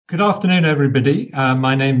Good afternoon, everybody.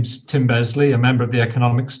 My name's Tim Besley, a member of the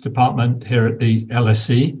Economics Department here at the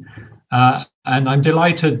LSE. And I'm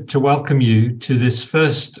delighted to welcome you to this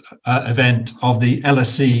first event of the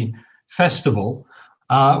LSE Festival,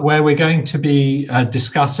 where we're going to be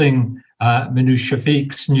discussing Minouche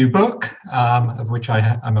Shafik's new book, of which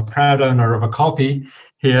I'm a proud owner of a copy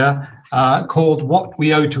here, called What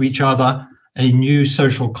We Owe to Each Other, A New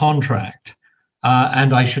Social Contract.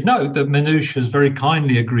 And I should note that Minouche has very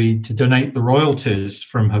kindly agreed to donate the royalties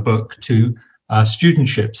from her book to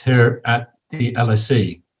studentships here at the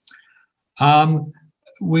LSE.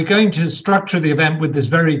 We're going to structure the event with this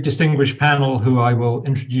very distinguished panel, who I will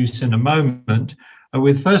introduce in a moment,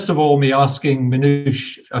 with first of all me asking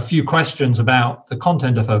Minouche a few questions about the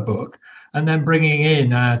content of her book, and then bringing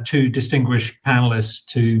in two distinguished panelists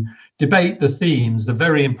to debate the themes, the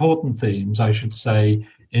very important themes, I should say,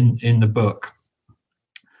 in the book.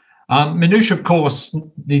 Minouche, of course,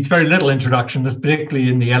 needs very little introduction, particularly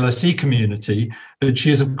in the LSE community, but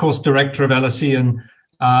she is, of course, director of LSE,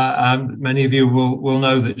 and many of you will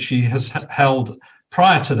know that she has held,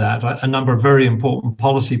 prior to that, a number of very important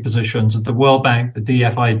policy positions at the World Bank, the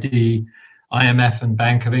DFID, IMF, and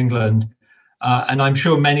Bank of England. And I'm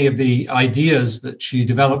sure many of the ideas that she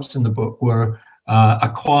develops in the book were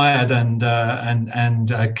acquired and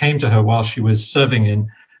came to her while she was serving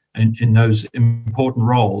in those important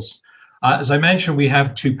roles. As I mentioned, we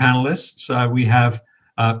have two panelists. We have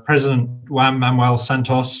President Juan Manuel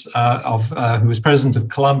Santos, who was president of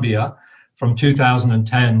Colombia from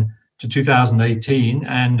 2010 to 2018,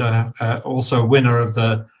 and also winner of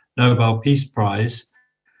the Nobel Peace Prize.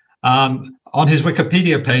 On his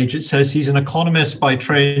Wikipedia page, it says he's an economist by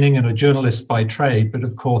training and a journalist by trade, but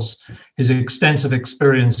of course, his extensive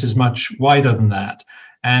experience is much wider than that.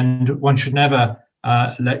 And one should never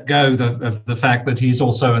let go of the fact that he's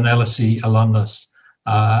also an LSE alumnus.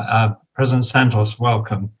 President Santos,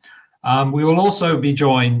 welcome. We will also be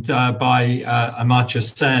joined by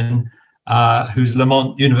Amartya, who's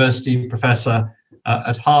Lamont University professor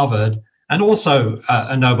at Harvard, and also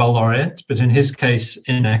a Nobel laureate, but in his case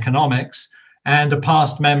in economics, and a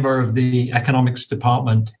past member of the Economics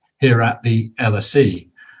Department here at the LSE.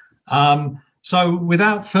 So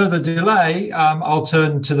without further delay, I'll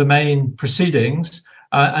turn to the main proceedings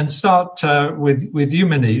and start with you,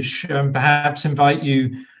 Minouche, and perhaps invite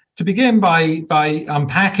you to begin by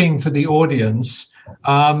unpacking for the audience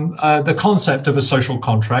the concept of a social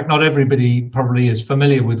contract. Not everybody probably is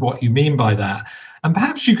familiar with what you mean by that. And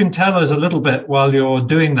perhaps you can tell us a little bit while you're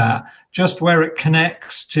doing that, just where it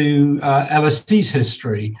connects to LSE's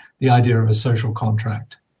history, the idea of a social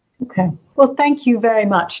contract. Okay. Well, thank you very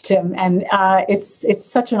much, Tim. And it's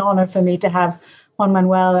such an honor for me to have Juan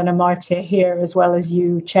Manuel and Amartya here, as well as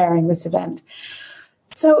you chairing this event.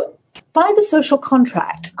 So by the social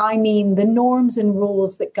contract, I mean the norms and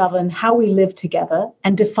rules that govern how we live together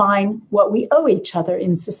and define what we owe each other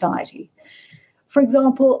in society. For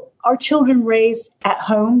example, are children raised at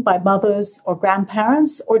home by mothers or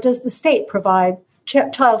grandparents, or does the state provide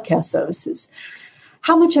childcare services?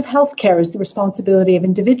 How much of healthcare is the responsibility of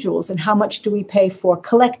individuals, and how much do we pay for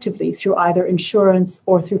collectively through either insurance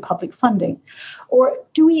or through public funding? Or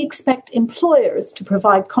do we expect employers to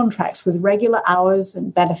provide contracts with regular hours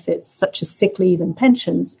and benefits such as sick leave and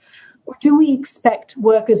pensions? Or do we expect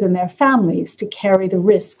workers and their families to carry the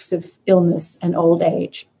risks of illness and old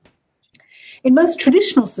age? In most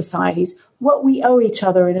traditional societies, what we owe each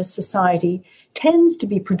other in a society tends to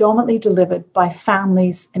be predominantly delivered by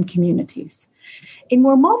families and communities. In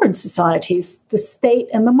more modern societies, the state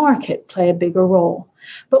and the market play a bigger role.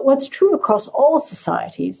 But what's true across all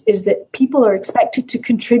societies is that people are expected to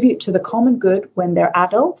contribute to the common good when they're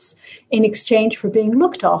adults, in exchange for being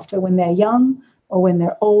looked after when they're young or when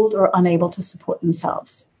they're old or unable to support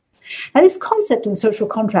themselves. Now, this concept of the social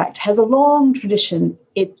contract has a long tradition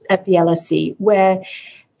at the LSE, where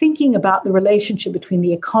thinking about the relationship between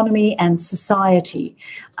the economy and society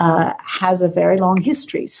has a very long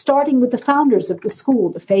history, starting with the founders of the school,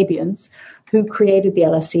 the Fabians, who created the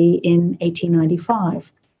LSE in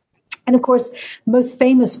 1895. And of course, the most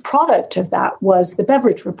famous product of that was the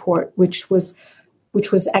Beveridge Report, which was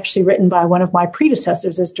actually written by one of my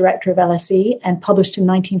predecessors as director of LSE and published in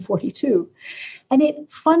 1942. And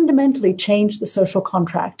it fundamentally changed the social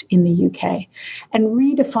contract in the UK and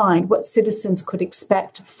redefined what citizens could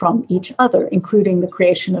expect from each other, including the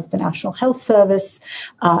creation of the National Health Service,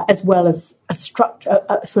 as well as a sort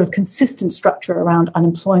of consistent structure around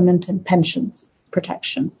unemployment and pensions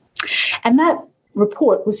protection. And that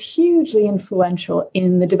report was hugely influential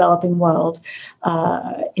in the developing world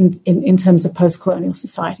in terms of post-colonial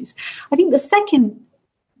societies. I think the second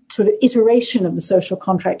sort of iteration of the social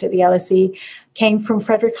contract at the LSE came from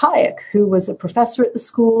Friedrich Hayek, who was a professor at the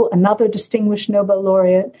school, another distinguished Nobel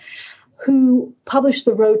laureate, who published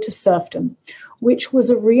The Road to Serfdom, which was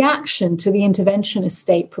a reaction to the interventionist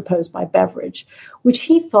state proposed by Beveridge, which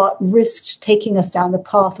he thought risked taking us down the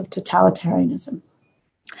path of totalitarianism.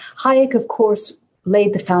 Hayek, of course,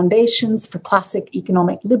 laid the foundations for classic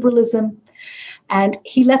economic liberalism, and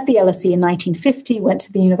he left the LSE in 1950, went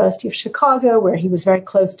to the University of Chicago, where he was very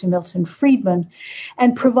close to Milton Friedman,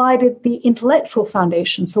 and provided the intellectual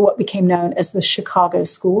foundations for what became known as the Chicago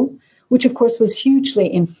School, which, of course, was hugely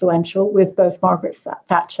influential with both Margaret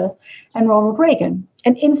Thatcher and Ronald Reagan,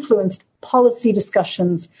 and influenced policy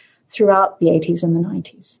discussions throughout the 80s and the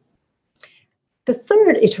 90s. The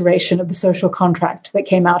third iteration of the social contract that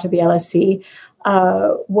came out of the LSE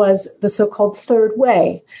was the so-called Third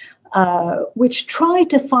Way, which tried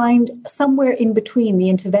to find somewhere in between the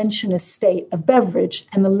interventionist state of Beveridge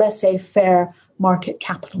and the laissez-faire market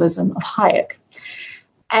capitalism of Hayek.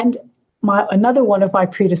 And another one of my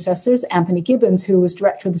predecessors, Anthony Gibbons, who was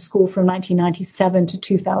director of the school from 1997 to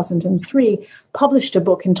 2003, published a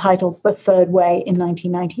book entitled The Third Way in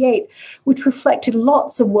 1998, which reflected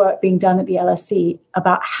lots of work being done at the LSE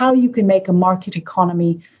about how you can make a market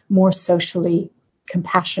economy more socially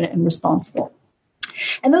compassionate and responsible.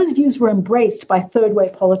 And those views were embraced by third way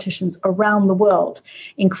politicians around the world,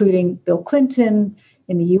 including Bill Clinton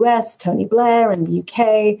in the US, Tony Blair in the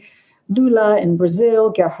UK, Lula in Brazil,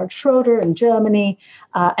 Gerhard Schroeder in Germany,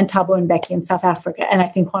 and Thabo Mbeki in South Africa. And I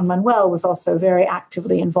think Juan Manuel was also very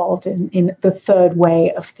actively involved in the third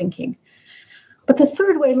way of thinking. But the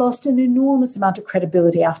third way lost an enormous amount of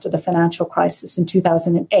credibility after the financial crisis in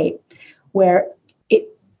 2008, where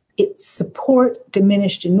its support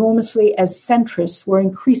diminished enormously as centrists were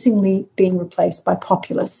increasingly being replaced by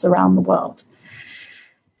populists around the world.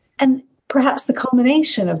 And perhaps the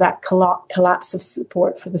culmination of that collapse of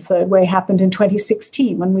support for the third way happened in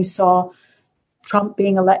 2016 when we saw Trump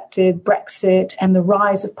being elected, Brexit, and the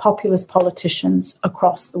rise of populist politicians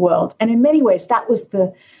across the world. And in many ways, that was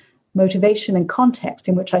the motivation and context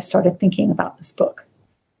in which I started thinking about this book.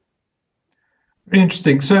 Very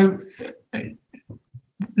interesting. So,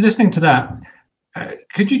 listening to that,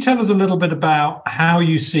 could you tell us a little bit about how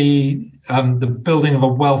you see the building of a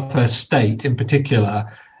welfare state in particular,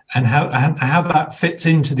 and how that fits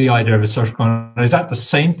into the idea of a social contract? Is that the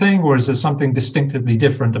same thing, or is there something distinctively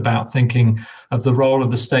different about thinking of the role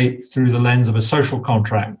of the state through the lens of a social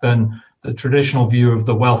contract than the traditional view of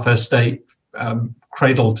the welfare state,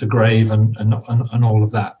 cradle to grave and all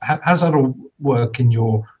of that? How does that all work in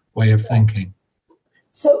your way of thinking?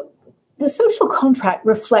 So the social contract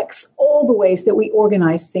reflects all the ways that we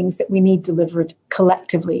organize things that we need delivered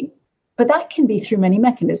collectively. But that can be through many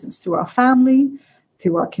mechanisms, through our family,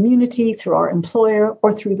 through our community, through our employer,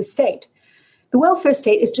 or through the state. The welfare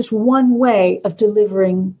state is just one way of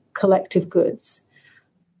delivering collective goods.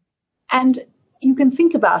 And you can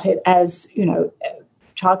think about it as,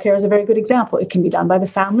 childcare is a very good example. It can be done by the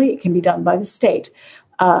family, it can be done by the state.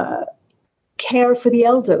 Care for the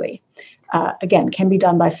elderly, again, can be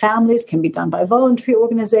done by families, can be done by voluntary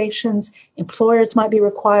organizations. Employers might be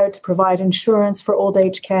required to provide insurance for old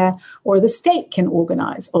age care, or the state can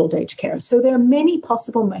organize old age care. So there are many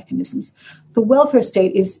possible mechanisms. The welfare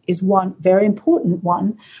state is one very important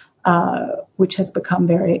one, which has become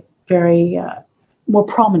very, very more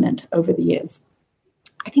prominent over the years.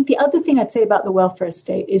 I think the other thing I'd say about the welfare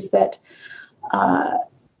state is that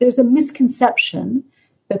there's a misconception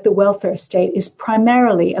that the welfare state is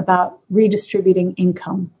primarily about redistributing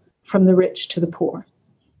income from the rich to the poor.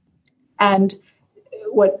 And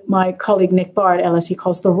what my colleague Nick Barr at LSE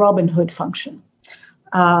calls the Robin Hood function.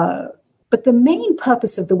 But the main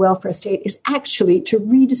purpose of the welfare state is actually to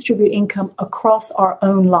redistribute income across our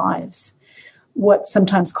own lives, what's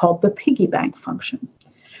sometimes called the piggy bank function.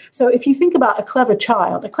 So if you think about a clever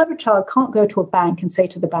child can't go to a bank and say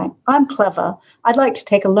to the bank, I'm clever, I'd like to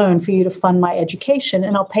take a loan for you to fund my education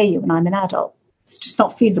and I'll pay you when I'm an adult. It's just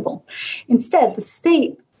not feasible. Instead, the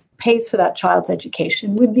state pays for that child's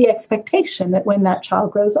education with the expectation that when that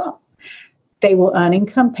child grows up, they will earn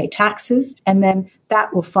income, pay taxes, and then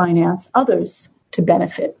that will finance others to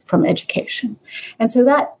benefit from education. And so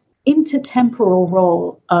that intertemporal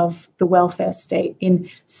role of the welfare state in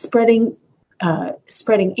spreading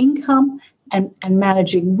income and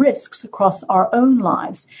managing risks across our own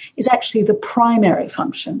lives is actually the primary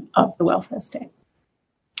function of the welfare state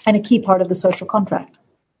and a key part of the social contract.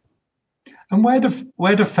 And where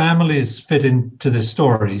do families fit into this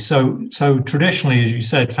story? So traditionally, as you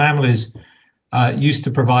said, families used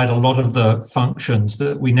to provide a lot of the functions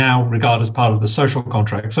that we now regard as part of the social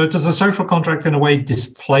contract. So does the social contract in a way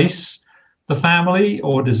displace the family,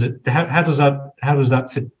 or does it? How does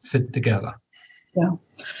that fit together? Yeah.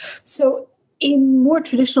 So in more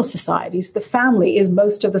traditional societies, the family is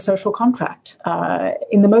most of the social contract.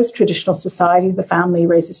 In the most traditional societies, the family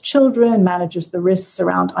raises children, manages the risks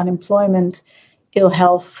around unemployment, ill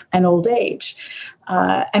health, and old age.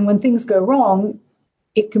 And when things go wrong,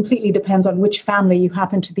 it completely depends on which family you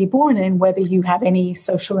happen to be born in, whether you have any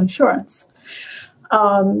social insurance.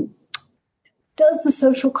 Does the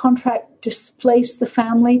social contract displace the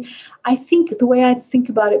family? I think the way I think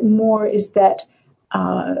about it more is that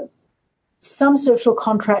some social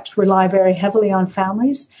contracts rely very heavily on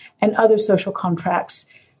families, and other social contracts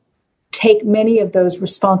take many of those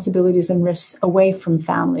responsibilities and risks away from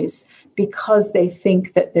families because they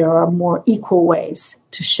think that there are more equal ways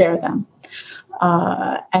to share them.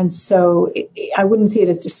 And so I wouldn't see it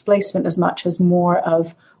as displacement as much as more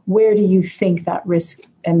of where do you think that risk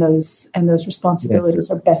and those responsibilities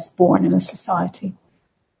are best borne in a society.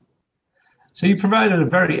 So you provided a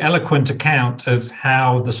very eloquent account of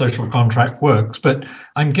how the social contract works, but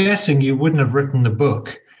I'm guessing you wouldn't have written the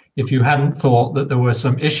book if you hadn't thought that there were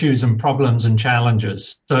some issues and problems and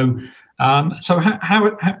challenges. So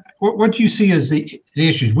what do you see as the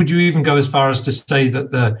issues? Would you even go as far as to say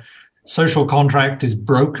that the social contract is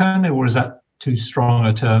broken, or is that too strong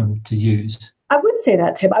a term to use? I would say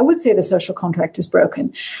that, Tim. I would say the social contract is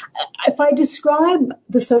broken. If I describe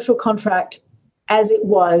the social contract as it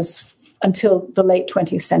was until the late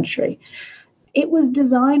 20th century, it was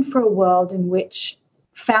designed for a world in which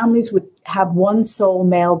families would have one sole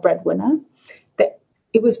male breadwinner, that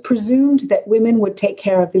it was presumed that women would take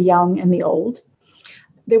care of the young and the old.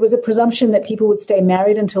 There was a presumption that people would stay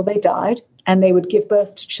married until they died, and they would give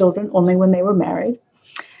birth to children only when they were married.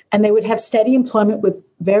 And they would have steady employment with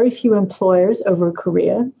very few employers over a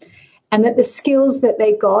career, and that the skills that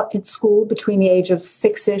they got in school between the age of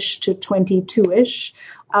 6-ish to 22-ish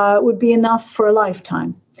would be enough for a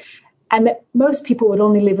lifetime. And that most people would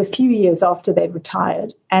only live a few years after they'd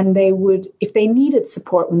retired, and they would, if they needed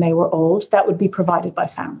support when they were old, that would be provided by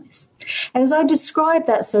families. And as I describe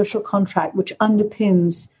that social contract, which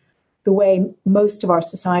underpins the way most of our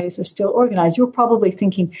societies are still organized, you're probably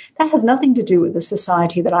thinking, that has nothing to do with the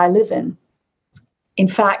society that I live in. In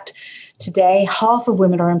fact, today, half of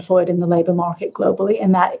women are employed in the labor market globally,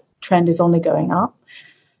 and that trend is only going up.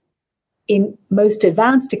 In most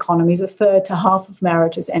advanced economies, a third to half of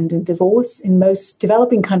marriages end in divorce. In most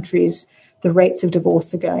developing countries, the rates of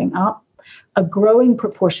divorce are going up. A growing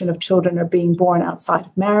proportion of children are being born outside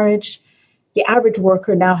of marriage. The average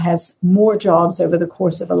worker now has more jobs over the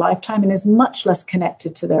course of a lifetime and is much less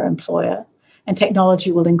connected to their employer, and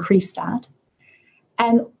technology will increase that.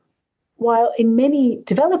 And while in many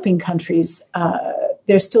developing countries,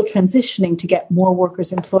 they're still transitioning to get more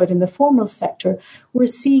workers employed in the formal sector, we're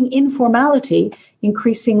seeing informality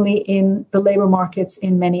increasingly in the labor markets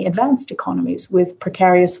in many advanced economies with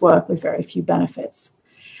precarious work with very few benefits.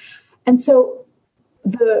 And so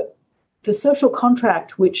the social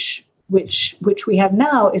contract which we have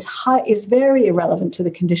now is very irrelevant to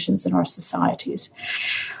the conditions in our societies.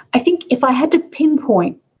 I think if I had to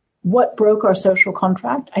pinpoint what broke our social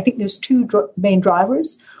contract, I think there's two main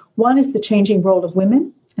drivers. One is the changing role of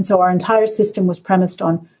women. And so our entire system was premised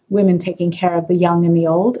on women taking care of the young and the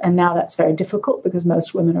old. And now that's very difficult because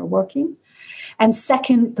most women are working. And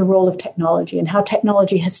second, the role of technology and how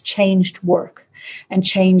technology has changed work and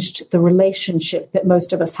changed the relationship that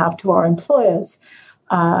most of us have to our employers.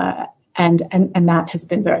 And that has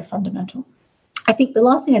been very fundamental. I think the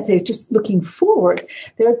last thing I'd say is just looking forward,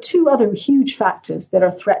 there are two other huge factors that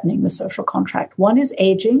are threatening the social contract. One is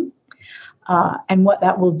aging and what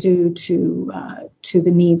that will do to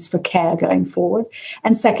the needs for care going forward.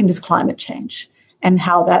 And second is climate change and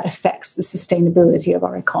how that affects the sustainability of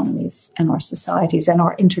our economies and our societies and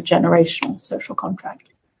our intergenerational social contract.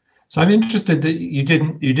 So I'm interested that you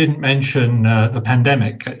didn't mention the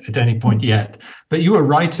pandemic at any point yet, but you were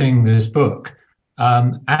writing this book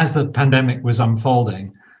as the pandemic was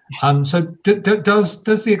unfolding. So does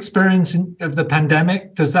the experience of the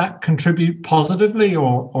pandemic, does that contribute positively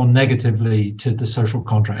or negatively to the social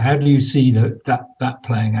contract? How do you see that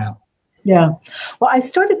playing out? Yeah. Well, I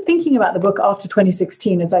started thinking about the book after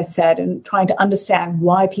 2016, as I said, and trying to understand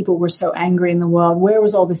why people were so angry in the world. Where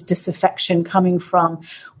was all this disaffection coming from?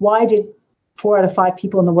 Why did 4 out of 5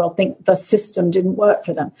 people in the world think the system didn't work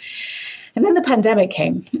for them? And then the pandemic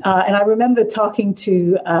came. And I remember talking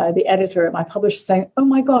to the editor at my publisher saying, oh,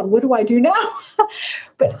 my God, what do I do now?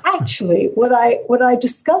 But actually, what I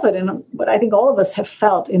discovered, and what I think all of us have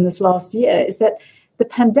felt in this last year, is that the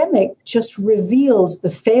pandemic just reveals the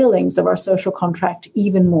failings of our social contract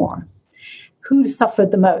even more. Who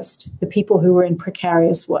suffered the most? The people who were in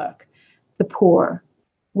precarious work, the poor,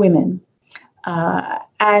 women.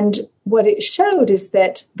 And what it showed is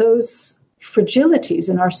that those fragilities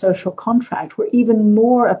in our social contract were even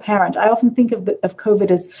more apparent. I often think of COVID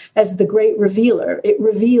as the great revealer. It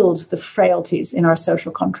revealed the frailties in our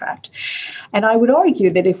social contract. And I would argue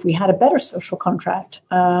that if we had a better social contract,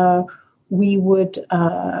 we would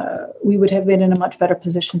have been in a much better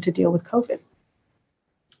position to deal with COVID.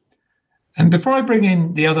 And before I bring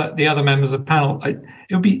in the other members of the panel,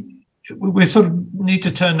 we sort of need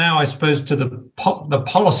to turn now, I suppose, to the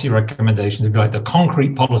policy recommendations, if you like, the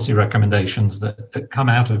concrete policy recommendations that come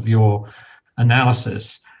out of your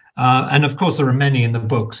analysis. And of course, there are many in the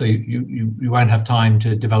book, so you won't have time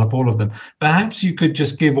to develop all of them. Perhaps you could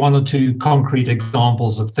just give one or two concrete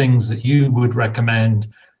examples of things that you would recommend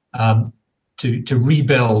to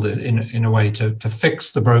rebuild in a way to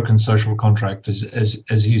fix the broken social contract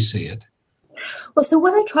as you see it. Well, so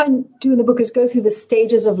what I try and do in the book is go through the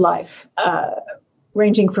stages of life,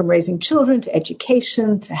 ranging from raising children to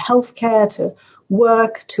education, to healthcare, to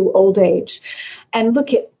work, to old age, and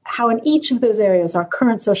look at how in each of those areas our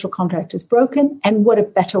current social contract is broken and what a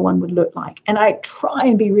better one would look like. And I try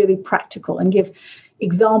and be really practical and give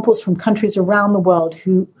examples from countries around the world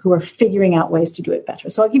who are figuring out ways to do it better.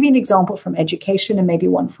 So I'll give you an example from education and maybe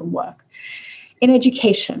one from work. In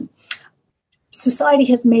education, society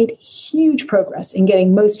has made huge progress in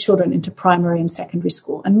getting most children into primary and secondary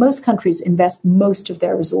school, and most countries invest most of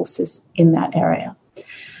their resources in that area.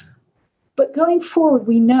 But going forward,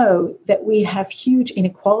 we know that we have huge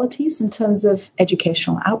inequalities in terms of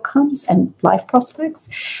educational outcomes and life prospects.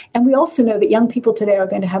 And we also know that young people today are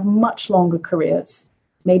going to have much longer careers,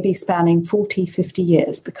 maybe spanning 40, 50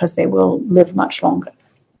 years, because they will live much longer.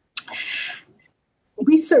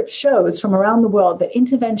 Research shows from around the world that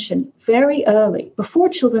intervention very early, before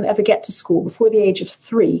children ever get to school, before the age of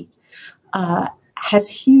 3, has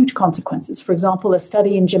huge consequences. For example, a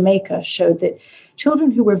study in Jamaica showed that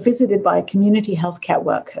children who were visited by a community healthcare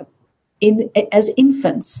worker as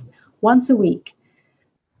infants once a week,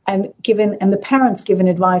 and the parents given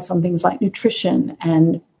advice on things like nutrition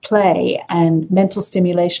and play and mental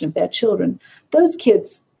stimulation of their children, those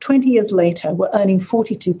kids 20 years later were earning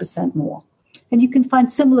 42% more. And you can find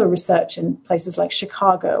similar research in places like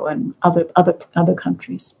Chicago and other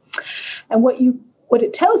countries. And what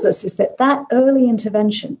it tells us is that early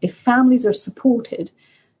intervention, if families are supported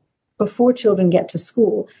before children get to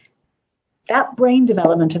school, that brain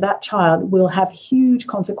development of that child will have huge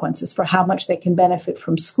consequences for how much they can benefit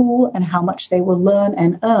from school and how much they will learn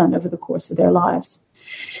and earn over the course of their lives.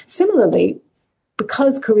 Similarly,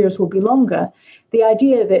 because careers will be longer, the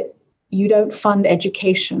idea that you don't fund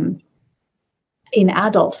education in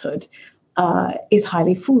adulthood is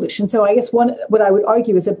highly foolish. And so I guess what I would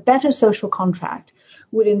argue is a better social contract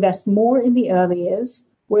would invest more in the early years,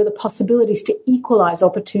 where the possibilities to equalize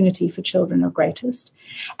opportunity for children are greatest,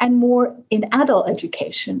 and more in adult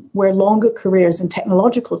education, where longer careers and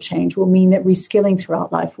technological change will mean that reskilling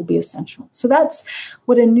throughout life will be essential. So that's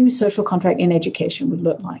what a new social contract in education would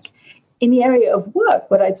look like. In the area of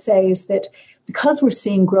work, what I'd say is that because we're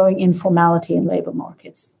seeing growing informality in labor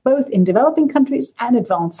markets, both in developing countries and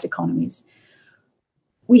advanced economies,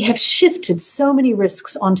 we have shifted so many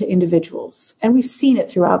risks onto individuals. And we've seen it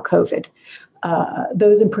throughout COVID.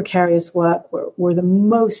 Those in precarious work were the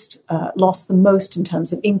most, lost the most in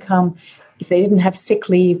terms of income. If they didn't have sick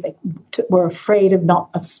leave, they were afraid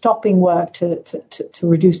of stopping work to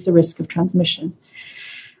reduce the risk of transmission.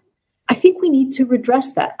 I think we need to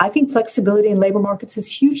redress that. I think flexibility in labor markets is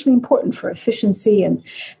hugely important for efficiency and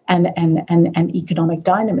economic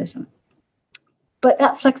dynamism. But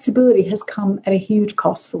that flexibility has come at a huge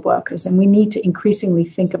cost for workers, and we need to increasingly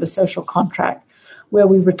think of a social contract where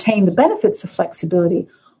we retain the benefits of flexibility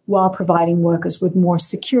while providing workers with more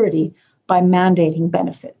security by mandating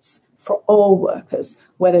benefits for all workers,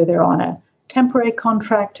 whether they're on a temporary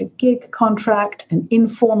contract, a gig contract, an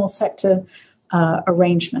informal sector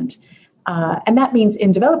arrangement. And that means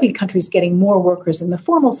in developing countries getting more workers in the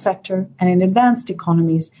formal sector, and in advanced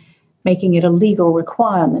economies making it a legal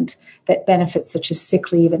requirement that benefits such as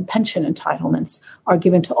sick leave and pension entitlements are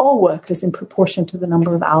given to all workers in proportion to the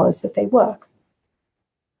number of hours that they work.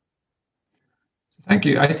 Thank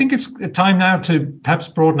you. I think it's time now to perhaps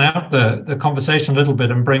broaden out the conversation a little bit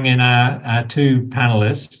and bring in our two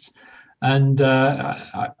panelists. And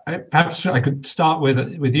perhaps I could start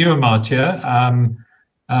with you, Amartya,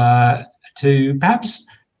 to perhaps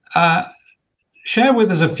share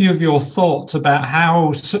with us a few of your thoughts about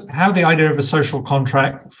how the idea of a social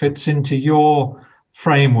contract fits into your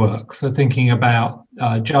framework for thinking about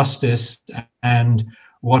justice and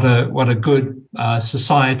what a good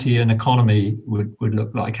society and economy would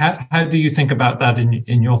look like. How do you think about that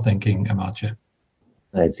in your thinking, Amartya?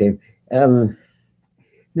 I think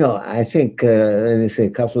no. I think let me say a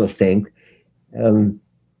couple of things.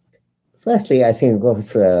 Firstly, I think what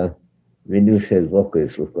Minouche's book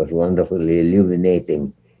was wonderfully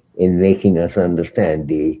illuminating in making us understand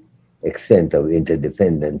the extent of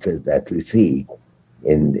interdependences that we see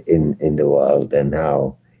in the world, and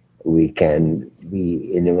how we can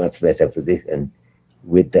be in a much better position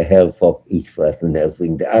with the help of each person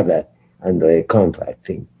helping the other under a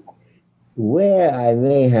contracting. Where I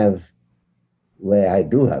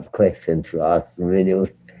do have questions to ask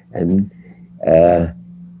Minouche, and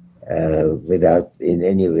without in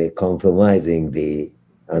any way compromising the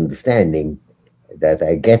understanding that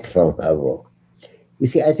I get from her book. You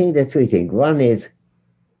see, I think there are three things. One is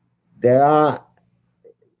there are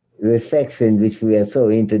respects in which we are so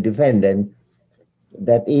interdependent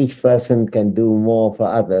that each person can do more for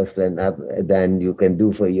others than you can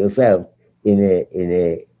do for yourself in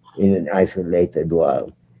an isolated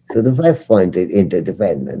world. So the first point is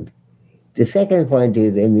interdependent. The second point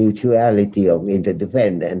is a mutuality of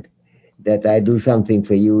interdependent, that I do something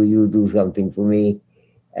for you, you do something for me,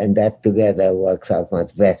 and that together works out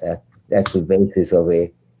much better. That's the basis of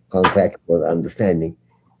a contractual understanding.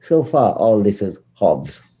 So far, all this is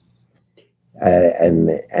Hobbes and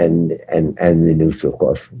Minouche, of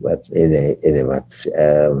course, but in a much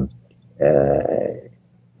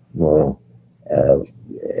more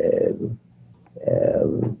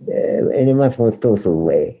in a much more total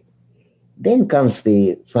way. Then comes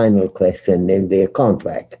the final question, namely a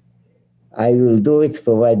contract. I will do it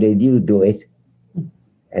provided you do it,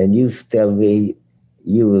 and you tell me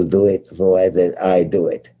you will do it provided I do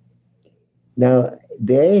it. Now,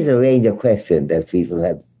 there is a range of questions that people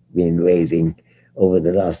have been raising over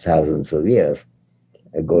the last thousands of years,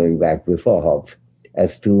 going back before Hobbes,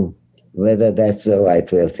 as to whether that's the right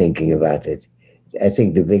way of thinking about it. I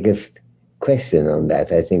think the biggest question on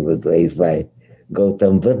that, I think, was raised by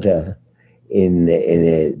Gautam Buddha in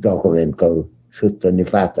a document called Sutta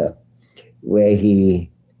Nipata, where he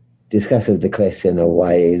discusses the question of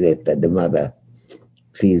why is it that the mother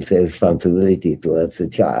feels a responsibility towards the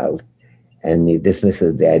child, and he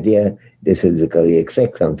dismisses the idea this is because he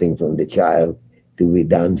expects something from the child to be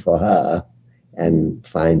done for her, and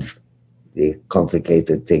finds the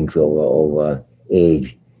complicated things over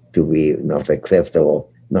age to be not acceptable,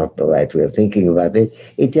 not the right way of thinking about it.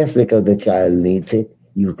 It's just because the child needs it,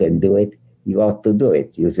 you can do it, you ought to do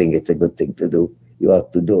it. You think it's a good thing to do, you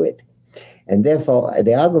ought to do it. And therefore,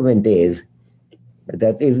 the argument is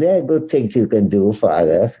that if there are good things you can do for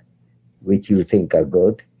others, which you think are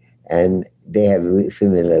good, and they have a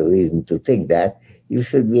similar reason to think that, you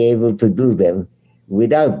should be able to do them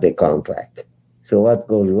without the contract. So what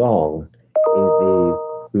goes wrong is the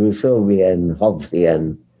Rousseauian,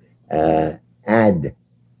 Hobbesian add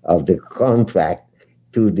of the contract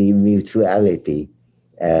to the mutuality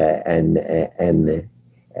and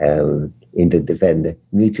interdependent,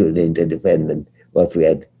 mutually interdependent, what we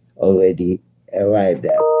had already arrived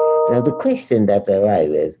at. Now, the question that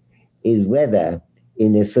arises is whether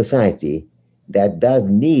in a society that does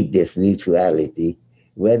need this mutuality,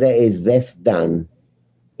 whether it's best done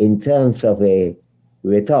in terms of a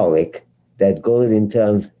rhetoric that goes in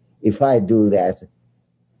terms, if I do that,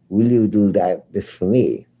 will you do this for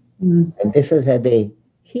me? Mm. And this has had a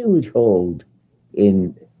huge hold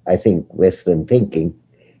in, I think, Western thinking,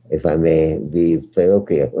 if I may be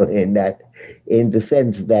parochial in that, in the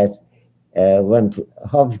sense that once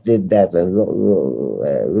Hobbes did that, and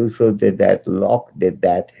Rousseau did that, Locke did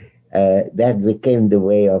that, that became the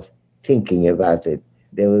way of thinking about it.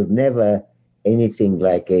 There was never anything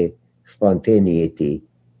like a spontaneity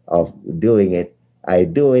of doing it. I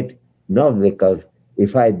do it not because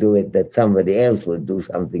if I do it that somebody else will do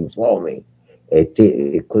something for me. It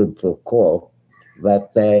could pro quo,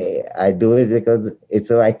 but I do it because it's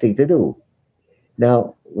the right thing to do.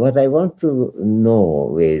 Now, what I want to know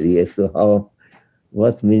really is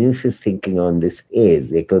what Minouche's thinking on this is,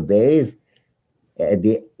 because there is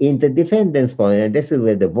the interdependence point, and this is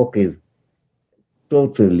where the book is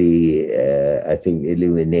totally, I think,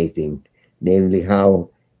 illuminating, namely how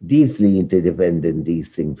deeply interdependent these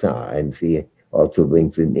things are, and she also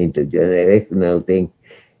brings an intergenerational thing.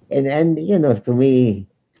 And you know, to me,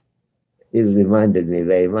 it reminded me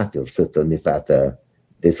very much of Sutta Nipata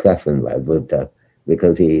discussion by Buddha,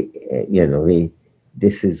 because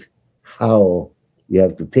this is how you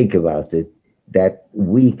have to think about it. that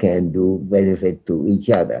we can do benefit to each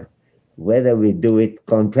other. Whether we do it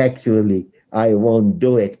contractually, I won't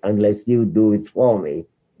do it unless you do it for me.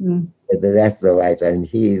 Whether that's the right, and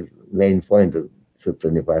his main point of Sutta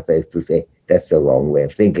Nipata is to say that's the wrong way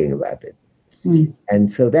of thinking about it.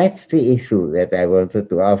 And so that's the issue that I wanted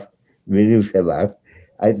to ask Minouche about.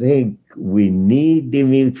 I think we need the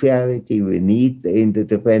mutuality, we need the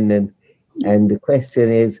interdependence, and the question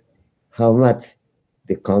is how much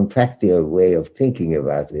the contractual way of thinking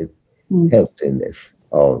about it helps in this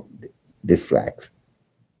or distracts.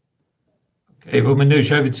 Okay, well,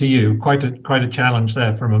 Minouche, over to you. Quite a challenge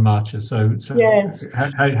there from Amartya. So yes.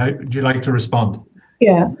 How would you like to respond?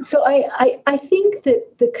 Yeah, so I think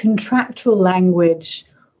that the contractual language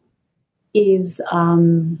is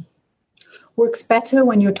works better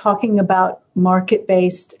when you're talking about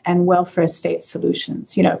market-based and welfare state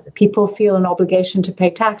solutions. You know, people feel an obligation to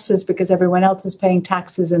pay taxes because everyone else is paying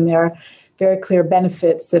taxes, and there are very clear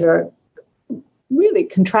benefits that are really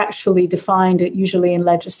contractually defined, usually in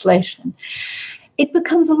legislation. It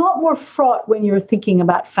becomes a lot more fraught when you're thinking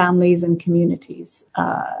about families and communities,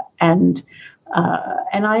 and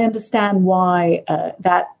I understand why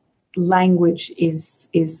that language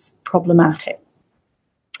is problematic.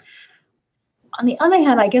 On the other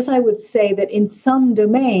hand, I guess I would say that in some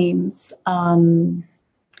domains,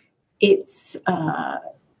 it's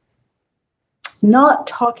not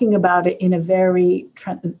talking about it in a very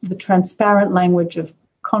the transparent language of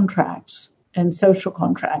contracts and social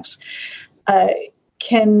contracts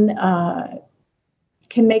can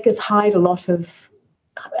make us hides a lot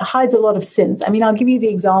of sins. I mean, I'll give you the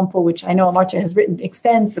example, which I know Amartya has written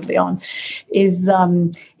extensively on, is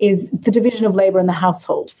the division of labor in the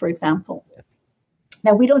household, for example.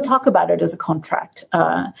 Now, we don't talk about it as a contract,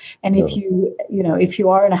 and if you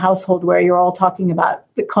are in a household where you're all talking about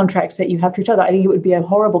the contracts that you have to each other, I think it would be a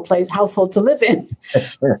horrible household to live in.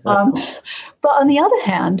 But on the other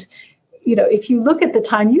hand, you know, if you look at the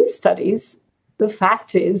time use studies, the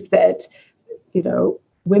fact is that, you know,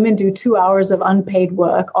 women do 2 hours of unpaid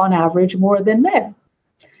work on average more than men.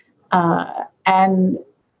 And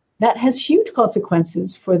that has huge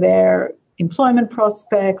consequences for their employment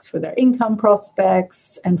prospects, for their income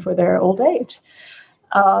prospects, and for their old age.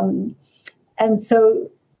 And so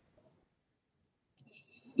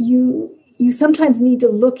you sometimes need to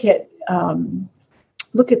look at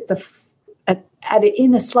it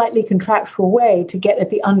in a slightly contractual way to get at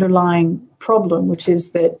the underlying problem, which is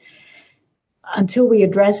that until we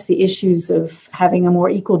address the issues of having a more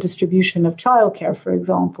equal distribution of childcare, for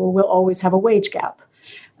example, we'll always have a wage gap.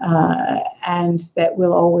 And that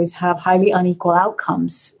we'll always have highly unequal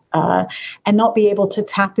outcomes and not be able to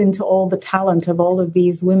tap into all the talent of all of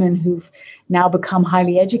these women who've now become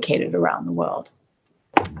highly educated around the world.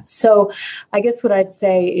 So I guess what I'd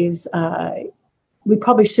say is we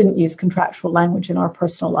probably shouldn't use contractual language in our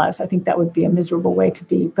personal lives. I think that would be a miserable way to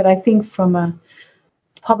be. But I think from a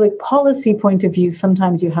public policy point of view,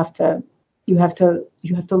 sometimes you have to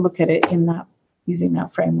look at it in that, using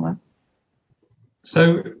that framework.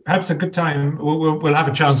 So perhaps a good time, we'll have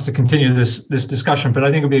a chance to continue this discussion, but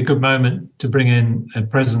I think it'll be a good moment to bring in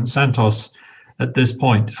President Santos at this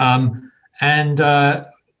point. And I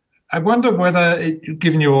wonder whether,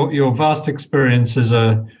 given your vast experience as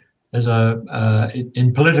in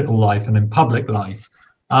political life and in public life,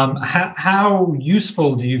 how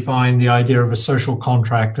useful do you find the idea of a social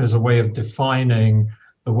contract as a way of defining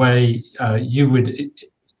the way you would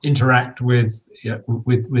interact with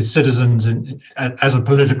citizens as a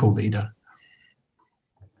political leader?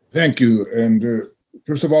 Thank you. And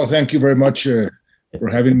first of all, thank you very much for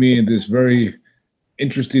having me in this very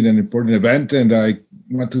interesting and important event. And I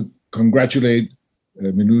want to congratulate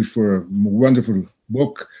Minouche for a wonderful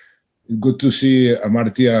book. Good to see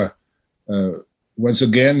Amartya once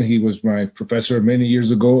again. He was my professor many years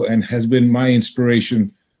ago and has been my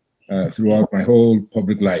inspiration throughout my whole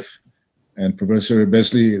public life. And Professor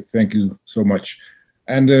Besley, thank you so much.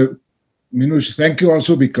 And Minouche, thank you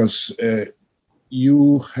also because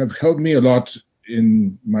you have helped me a lot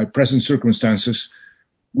in my present circumstances.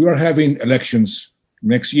 We are having elections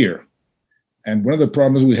next year. And one of the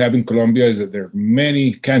problems we have in Colombia is that there are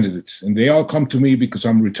many candidates, and they all come to me because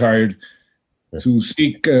I'm retired to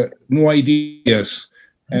seek new ideas.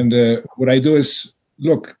 And what I do is,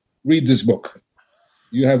 look, read this book.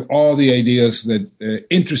 You have all the ideas, that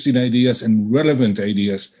interesting ideas and relevant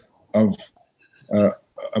ideas of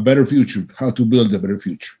a better future, how to build a better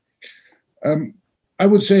future. I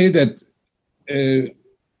would say that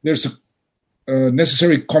there's a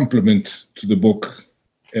necessary complement to the book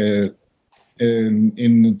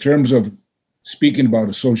in terms of speaking about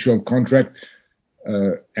a social contract.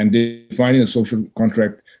 and defining a social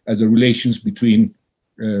contract as the relations between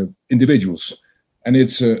individuals. And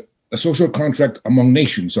it's a social contract among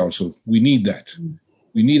nations also. We need that.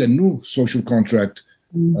 We need a new social contract,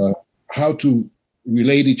 how to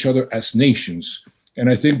relate each other as nations. And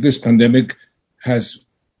I think this pandemic has,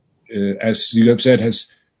 as you have said,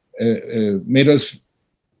 has made us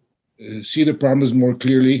see the problems more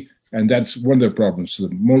clearly. And that's one of the problems. The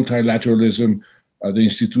multilateralism, the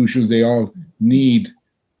institutions, they all need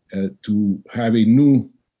to have a new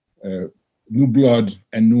blood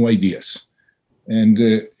and new ideas. And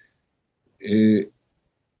the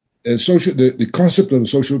concept of a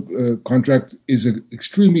social contract is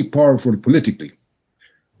extremely powerful politically.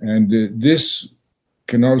 And this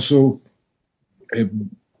can also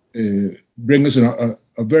bring us a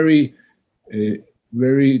very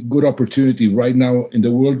good opportunity right now in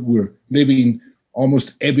the world. We're living,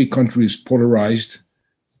 almost every country is polarized,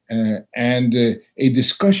 and a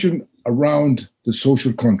discussion around the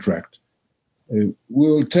social contract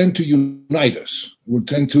will tend to unite us. Will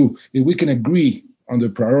tend to, if we can agree on the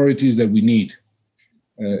priorities that we need,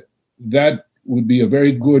 that would be a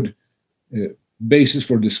very good basis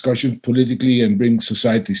for discussion politically and bring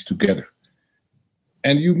societies together.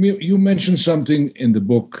 And you mentioned something in the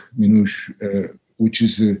book, Minouche, which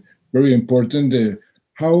is very important.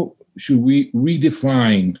 How should we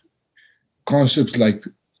redefine concepts like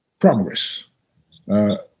progress?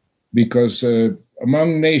 Because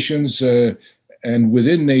among nations and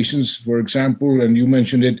within nations, for example, and you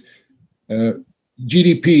mentioned it,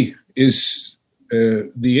 GDP is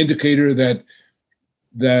the indicator that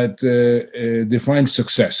defines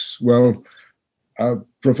success. Well,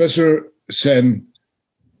 Professor Sen,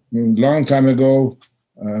 a long time ago,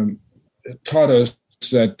 taught us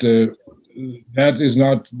that that is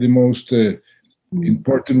not the most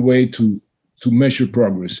important way to measure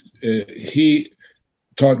progress. He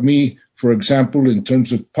taught me, for example, in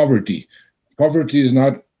terms of poverty. Poverty is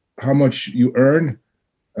not how much you earn.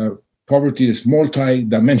 Poverty is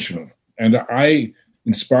multi-dimensional. And I,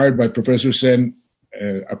 inspired by Professor Sen,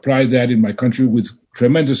 applied that in my country with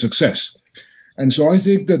tremendous success. And so I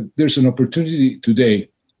think that there's an opportunity today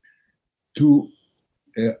to,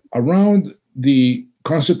 around the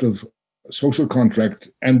concept of social contract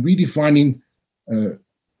and redefining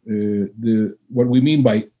what we mean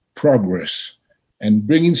by progress and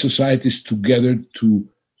bringing societies together to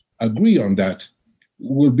agree on that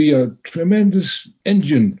will be a tremendous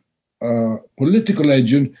engine, political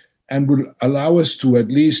engine, and will allow us to at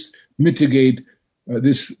least mitigate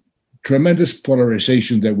this tremendous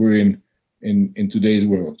polarization that we're in today's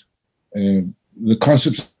world. The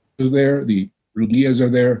concepts are there, the ideas are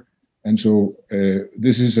there, and so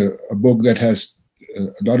this is a book that has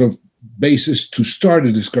a lot of basis to start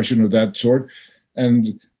a discussion of that sort.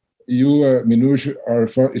 And you, Minouche,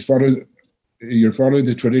 you're following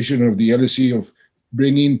the tradition of the LSE of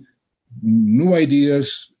bringing new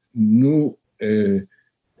ideas, new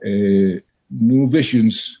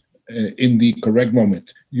visions in the correct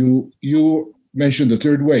moment. You mentioned the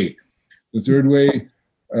third way. The third way,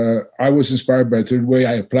 I was inspired by the third way.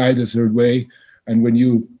 I applied the third way, and when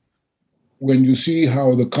you see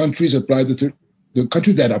how the countries applied the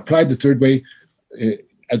country that applied the third way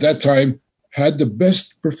at that time had the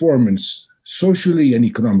best performance socially and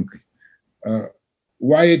economically.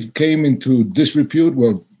 Why it came into disrepute,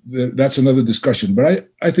 well, that's another discussion. But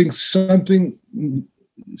I think something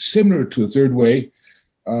similar to a third way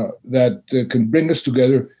that can bring us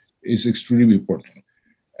together is extremely important.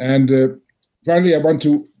 And finally, I want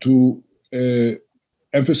to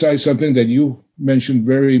emphasize something that you mentioned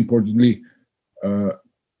very importantly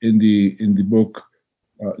in the book,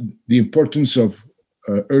 the importance of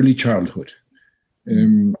early childhood.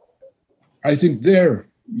 I think there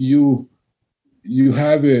you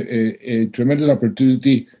have a tremendous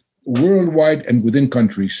opportunity worldwide and within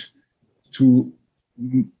countries to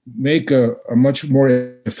make a much more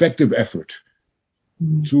effective effort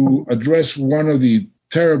to address one of the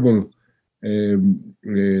terrible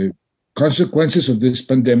consequences of this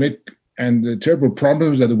pandemic and the terrible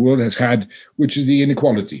problems that the world has had, which is the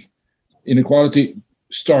inequality. Inequality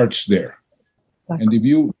starts there. And if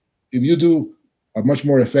you do a much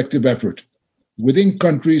more effective effort within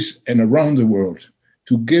countries and around the world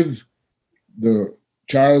to give the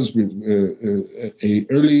child a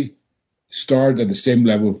early start at the same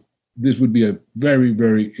level, this would be a very,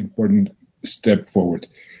 very important step forward.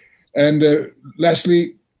 And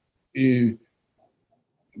lastly, the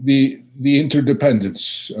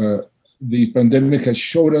interdependence. The pandemic has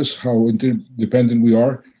showed us how interdependent we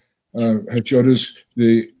are, has showed us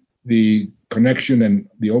the connection and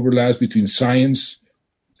the overlaps between science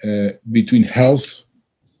between health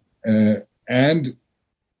and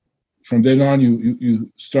from then on,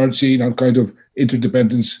 you start seeing all kind of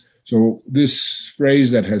interdependence. So this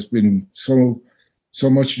phrase that has been so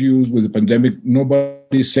much used with the pandemic,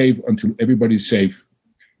 nobody's safe until everybody's safe.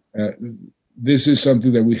 This is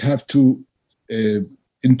something that we have to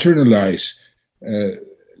internalize.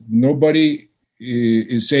 Nobody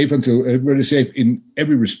is safe until everybody's safe in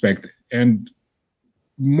every respect, and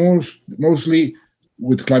mostly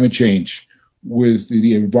with climate change, with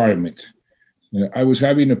the environment. I was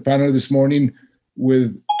having a panel this morning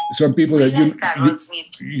with some people that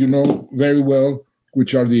you know very well,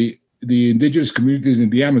 which are the indigenous communities in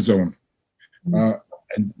the Amazon.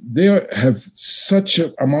 And they have such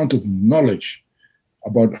an amount of knowledge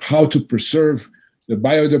about how to preserve the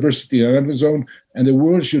biodiversity in the Amazon, and the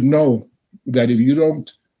world should know that if you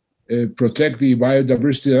don't protect the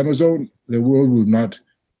biodiversity in the Amazon, the world will not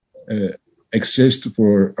exist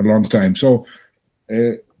for a long time. So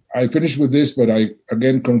I finished with this, but I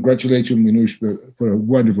again congratulate you, Minouche, for a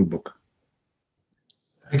wonderful book.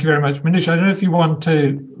 Thank you very much. Minouche, I don't know if you want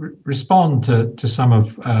to respond to some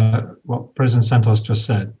of what President Santos just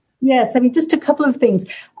said. Yes, I mean, just a couple of things.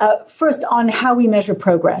 First, on how we measure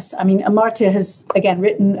progress. I mean, Amartya has, again,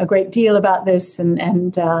 written a great deal about this, and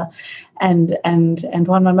Juan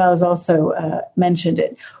Manuel has also mentioned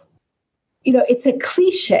it. You know, it's a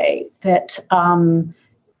cliche that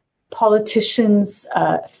politicians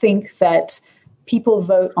think that people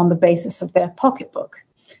vote on the basis of their pocketbook,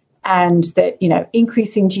 and that, you know,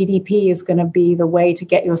 increasing GDP is going to be the way to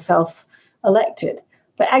get yourself elected.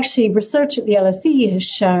 But actually, research at the LSE has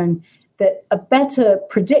shown that a better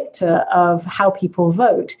predictor of how people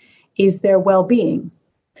vote is their well-being.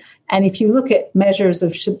 And if you look at measures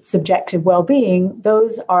of subjective well-being,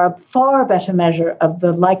 those are a far better measure of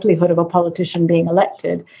the likelihood of a politician being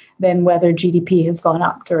elected than whether GDP has gone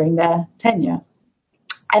up during their tenure.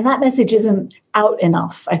 And that message isn't out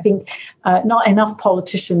enough. I think not enough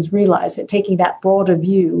politicians realize that taking that broader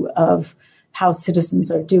view of how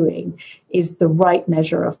citizens are doing is the right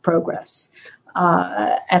measure of progress.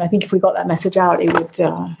 And I think if we got that message out, it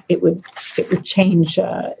would change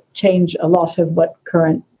a lot of what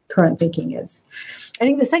current thinking is. I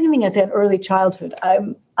think the second thing I'd say, early childhood.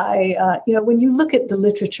 When you look at the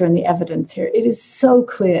literature and the evidence here, it is so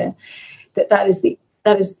clear that is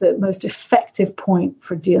the most effective point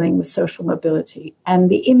for dealing with social mobility and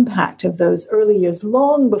the impact of those early years,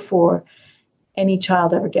 long before any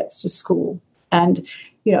child ever gets to school. And,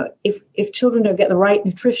 you know, if children don't get the right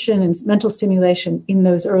nutrition and mental stimulation in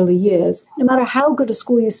those early years, no matter how good a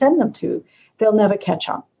school you send them to, they'll never catch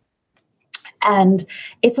up. And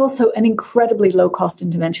it's also an incredibly low-cost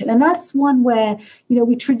intervention. And that's one where, you know,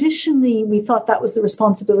 we thought that was the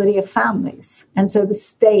responsibility of families. And so the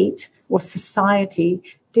state or society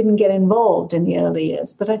didn't get involved in the early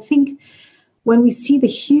years. But I think when we see the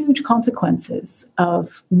huge consequences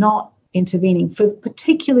of not intervening,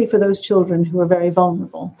 particularly for those children who are very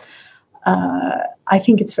vulnerable, I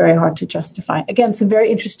think it's very hard to justify. Again, some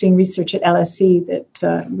very interesting research at LSE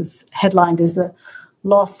that was headlined as the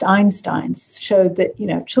Lost Einsteins showed that, you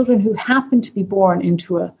know, children who happen to be born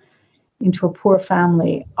into a poor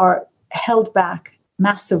family are held back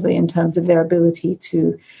massively in terms of their ability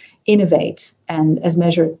to innovate, and as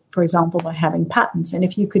measured, for example, by having patents. And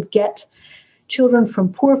if you could get children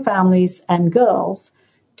from poor families and girls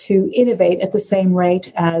to innovate at the same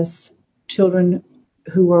rate as children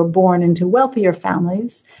who were born into wealthier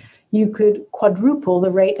families, you could quadruple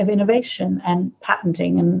the rate of innovation and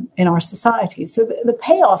patenting in our society. So the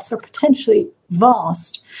payoffs are potentially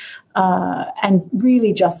vast and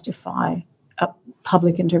really justify a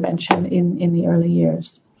public intervention in the early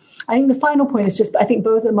years. I think the final point is just, I think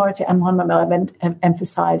both Amartya and Juan Manuel have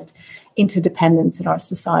emphasized interdependence in our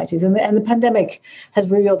societies. And the pandemic has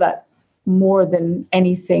revealed that more than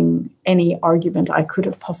anything, any argument I could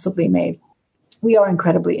have possibly made. We are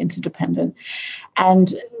incredibly interdependent.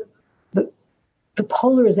 And the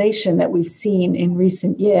polarization that we've seen in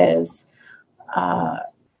recent years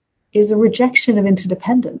is a rejection of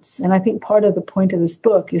interdependence. And I think part of the point of this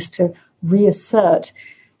book is to reassert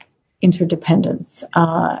interdependence.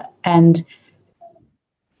 And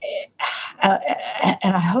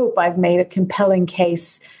I hope I've made a compelling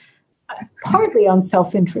case, partly on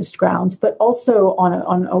self-interest grounds, but also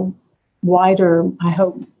on a wider, I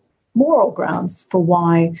hope, moral grounds for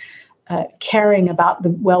why caring about the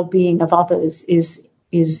well-being of others is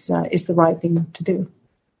the right thing to do.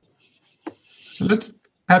 So let's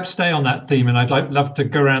perhaps stay on that theme, and I'd love to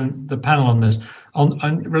go around the panel on this,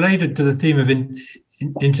 on related to the theme of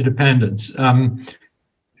interdependence.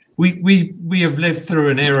 we have lived through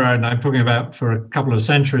an era, and I'm talking about for a couple of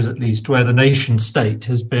centuries at least, where the nation state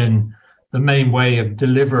has been the main way of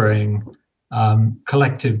delivering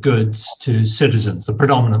collective goods to citizens, the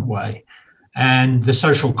predominant way. And the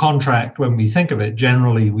social contract, when we think of it,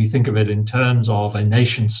 generally we think of it in terms of a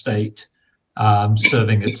nation state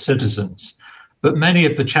serving its citizens. But many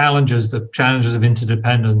of the challenges of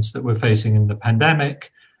interdependence that we're facing in the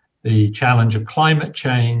pandemic, the challenge of climate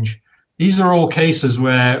change, these are all cases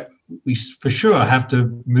where we for sure have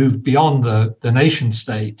to move beyond the nation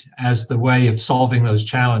state as the way of solving those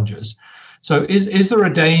challenges. So is there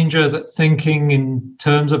a danger that thinking in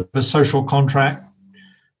terms of a social contract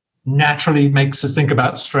naturally makes us think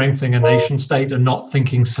about strengthening a nation state and not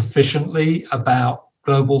thinking sufficiently about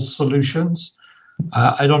global solutions?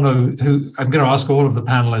 I don't know who. I'm going to ask all of the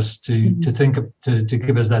panelists to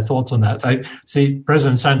give us their thoughts on that. I see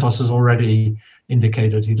President Santos has already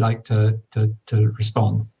indicated he'd like to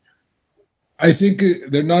respond. I think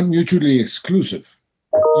they're not mutually exclusive.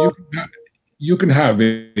 You can have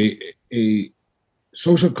a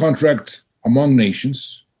social contract among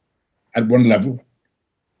nations at one level,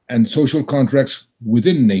 and social contracts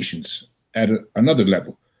within nations at another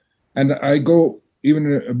level. And I go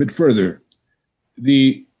even a bit further.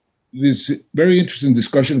 This very interesting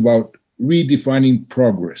discussion about redefining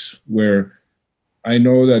progress, where I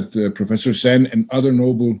know that Professor Sen and other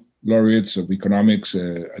Nobel laureates of economics,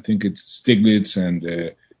 I think it's Stiglitz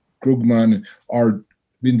and Krugman, are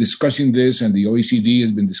been discussing this, and the OECD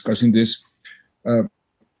has been discussing this.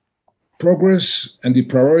 Progress and the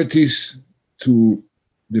priorities to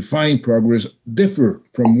define progress differ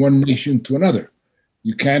from one nation to another.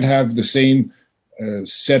 You can't have the same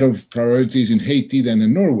set of priorities in Haiti than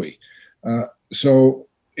in Norway. So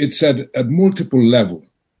it's at multiple level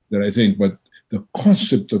that I think, but the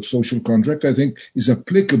concept of social contract, I think, is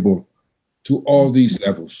applicable to all these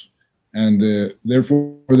levels. And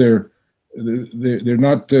therefore, they're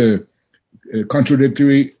not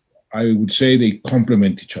contradictory. I would say they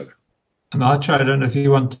complement each other. Amartya, I don't know if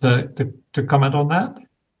you want to comment on that.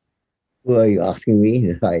 Who are you asking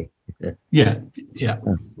me? Yeah.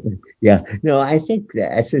 Yeah. No, I think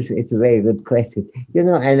it's a very good question.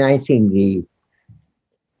 And I think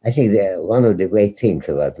one of the great things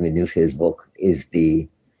about Minouche's book is the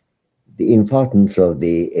importance of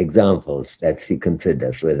the examples that she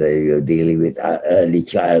considers, whether you're dealing with early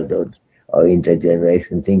childhood or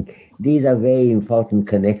intergeneration thing. These are very important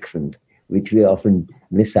connections which we often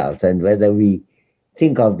miss out, and whether we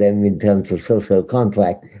think of them in terms of social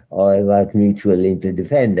contract or about mutual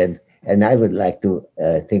interdependence, and I would like to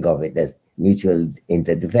think of it as mutual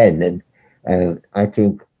interdependent. I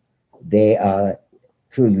think they are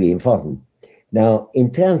truly important. Now,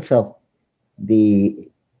 in terms of the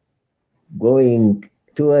going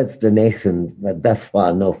towards the nation, but thus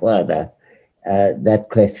far no further, that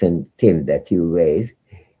question, Tim, that you raised,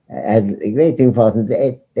 has a great importance.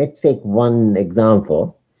 Let's take one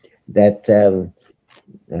example that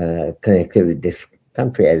connected with this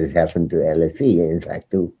country, as it happened to LSE, in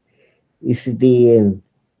fact, too. Is during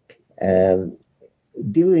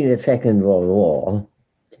the Second World War,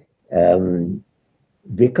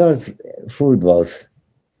 because food was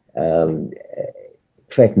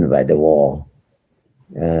threatened by the war,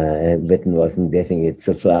 and Britain wasn't getting its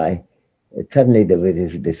supply, suddenly the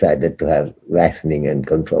British decided to have rationing and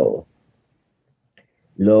control.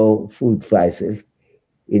 Low food prices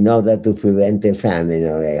in order to prevent a famine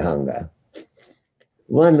or a hunger.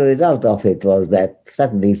 One result of it was that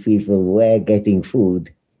suddenly people were getting food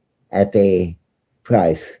at a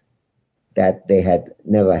price that they had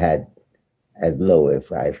never had as low a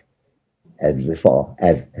price as before,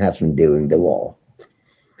 as happened during the war.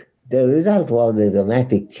 The result was a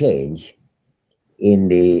dramatic change in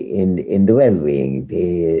the well-being.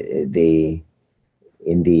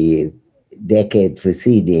 In the decade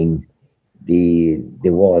preceding the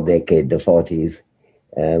war decade, the 40s,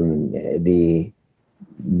 the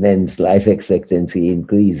men's life expectancy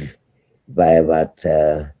increased by about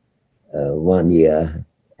 1 year,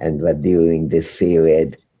 but during this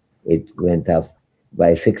period, it went up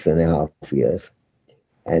by 6.5 years.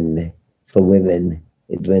 And for women,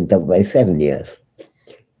 it went up by 7 years.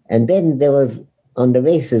 And then there was, on the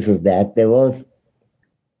basis of that, there was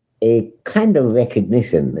a kind of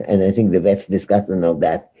recognition, and I think the best discussion of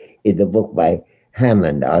that is the book by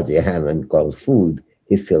Hammond, R.J. Hammond, called Food,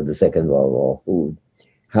 History of the Second World War, Food,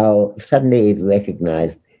 how suddenly it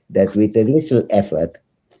recognized that with a little effort,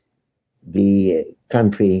 the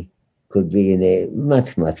country could be in a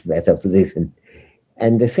much, much better position.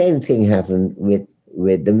 And the same thing happened with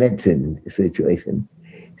the medicine situation.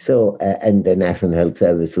 So, and the National Health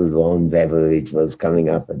Service was one, beverage was coming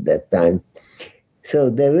up at that time. So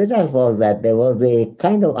the result was that there was a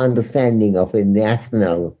kind of understanding of a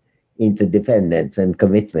national interdependence and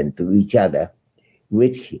commitment to each other,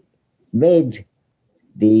 which made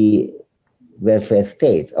the welfare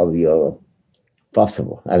state of Europe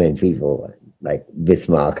possible. I mean, people like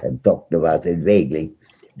Bismarck had talked about it vaguely,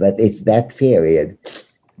 but it's that period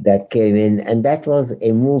that came in, and that was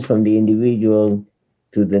a move from the individual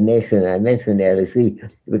to the nation. I mentioned LSE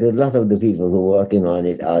because a lot of the people who were working on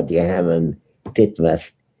it, R.J. Hammond,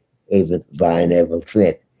 Titmuss, Brian Abel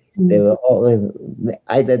Smith, they were always,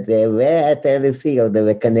 either they were at LSE or they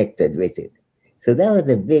were connected with it. So that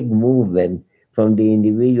was a big movement from the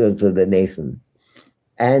individual to the nation.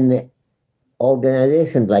 And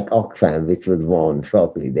organizations like Oxfam, which was born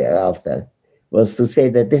shortly thereafter, was to say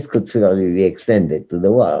that this could surely be extended to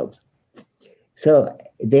the world. So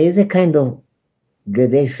there is a kind of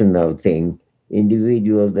gradational thing,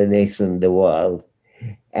 individual, the nation, the world.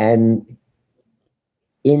 And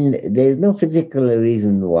there's no particular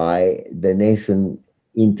reason why the nation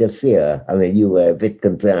interfere. I mean, you were a bit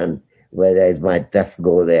concerned whether it might just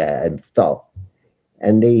go there and stop.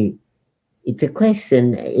 And it's a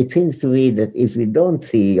question, it seems to me that if we don't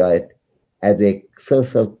see it as a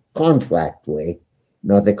social contract way,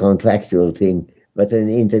 not a contractual thing, but an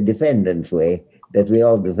interdependence way, that we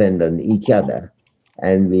all depend on each other.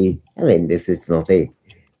 And this is not a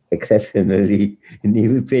exceptionally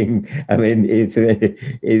new thing. I mean, it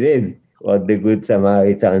is what the Good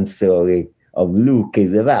Samaritan story of Luke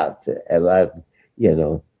is about,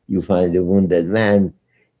 you find a wounded man,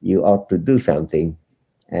 you ought to do something,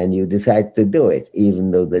 and you decide to do it,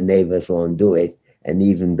 even though the neighbors won't do it, and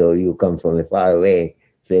even though you come from a faraway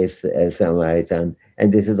place, Samaritan.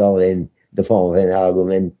 And this is all in the form of an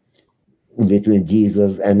argument between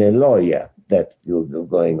Jesus and a lawyer that was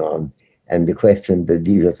going on. And the question that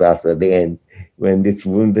Jesus asked at the end, when this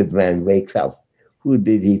wounded man wakes up, who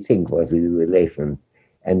did he think was his relation?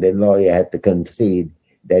 And the lawyer had to concede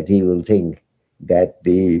that he will think that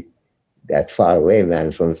that faraway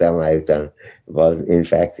man from Samaritan was in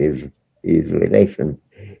fact his relation.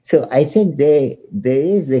 So I think there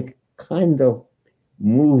is a kind of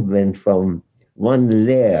movement from one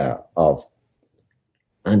layer of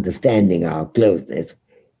understanding our closeness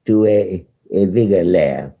to a bigger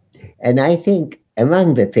layer. And I think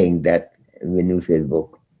among the things that Minouche's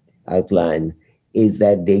book outlined is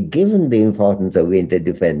that given the importance of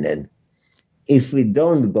interdependence, if we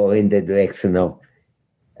don't go in the direction of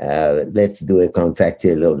let's do a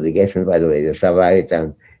contractual obligation. By the way, the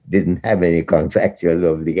Samaritan didn't have any contractual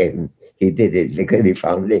obligation. He did it because he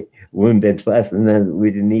found a wounded person and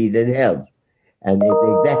with needed help. And it's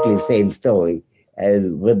exactly the same story as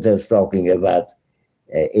Buddha's talking about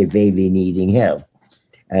a baby needing help,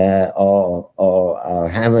 or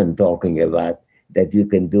Hammond talking about that you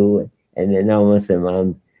can do an enormous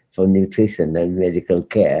amount for nutrition and medical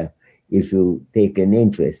care if you take an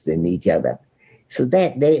interest in each other. So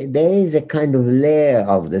that there is a kind of layer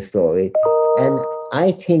of the story, and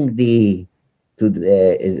I think to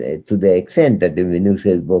the extent that the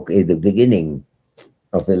Minouche's book is the beginning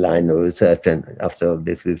of a line of research, and after all,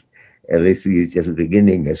 this is LSE is just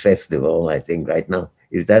beginning a festival, I think, right now.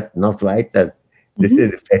 Is that not right? That this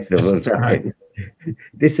is a festival time.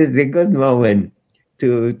 This is a good moment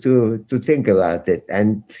to think about it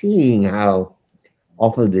and seeing how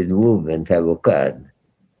often these movements have occurred.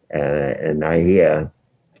 And I hear,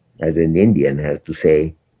 as an Indian, have to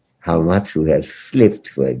say how much we have slipped,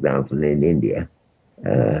 for example, in India,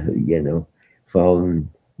 from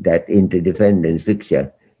that interdependence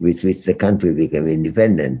picture with which the country became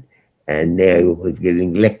independent. And Nehru was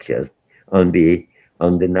giving lectures on the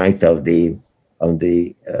night of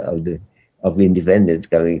independence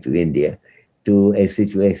coming to India, to a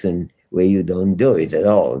situation where you don't do it at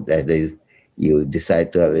all. That is, you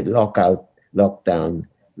decide to have a lockdown,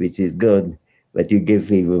 which is good, but you give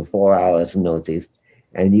people 4 hours notice,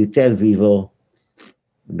 and you tell people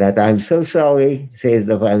that I'm so sorry, says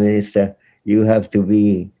the Prime Minister, you have to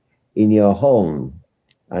be in your home.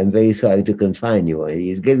 I'm very sorry to confine you. And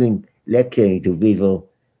he's lecturing to people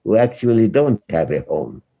who actually don't have a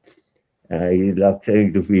home. He's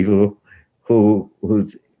lecturing to people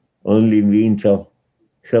whose only means of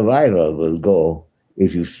survival will go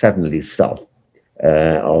if you suddenly stop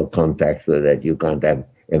all contact, so that you can't have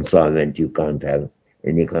employment, you can't have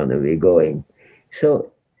an economy going.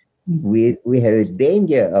 So we have a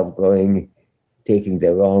danger of taking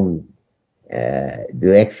the wrong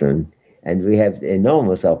direction, and we have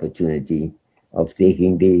enormous opportunity of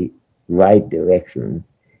taking the right direction,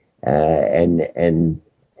 and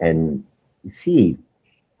see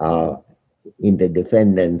our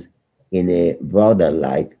interdependence in a broader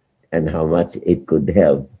light and how much it could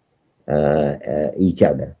help each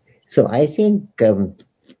other. So I think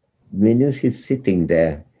Minouche is sitting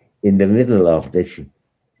there in the middle of this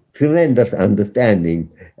tremendous understanding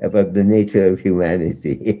about the nature of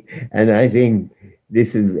humanity. And I think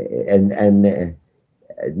this is, and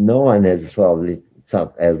no one has probably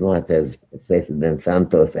thought as much as President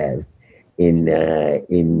Santos has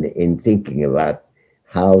in thinking about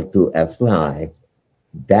how to apply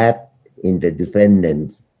that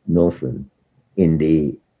interdependent notion in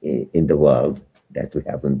the world that we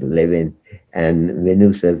happen to live in. And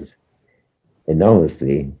Minouche has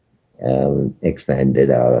enormously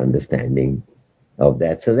expanded our understanding of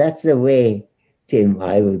that. So that's the way, Tim,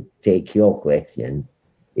 I would take your question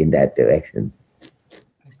in that direction.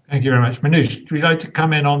 Thank you very much. Minouche, would you like to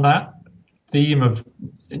come in on that theme of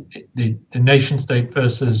the nation state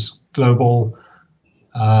versus global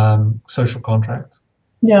social contract?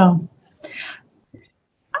 Yeah.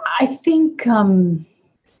 I think,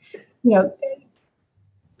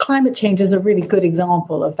 climate change is a really good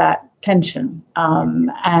example of that tension.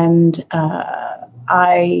 And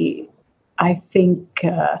I think,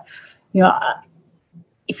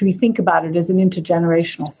 if we think about it as an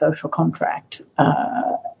intergenerational social contract,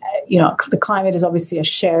 the climate is obviously a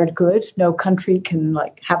shared good. No country can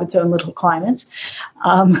have its own little climate.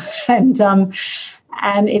 And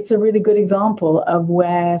it's a really good example of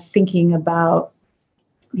where thinking about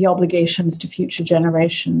the obligations to future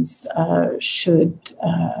generations should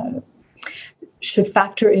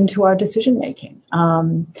factor into our decision making.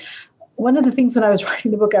 One of the things when I was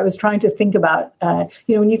writing the book, I was trying to think about,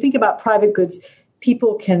 when you think about private goods,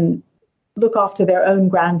 people can look after their own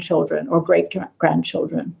grandchildren or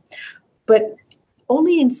great-grandchildren, but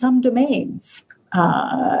only in some domains.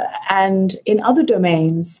 And in other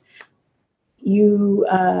domains,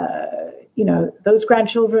 those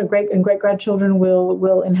grandchildren, great-grandchildren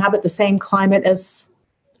will inhabit the same climate as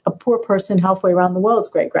a poor person halfway around the world's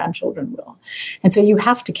great-grandchildren will. And so you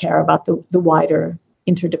have to care about the wider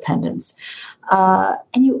interdependence.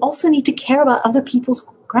 And you also need to care about other people's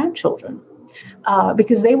grandchildren,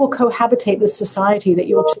 because they will cohabitate the society that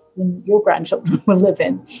your grandchildren will live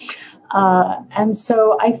in. And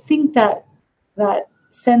so I think that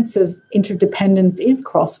sense of interdependence is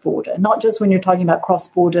cross-border, not just when you're talking about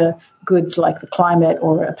cross-border goods like the climate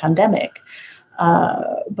or a pandemic,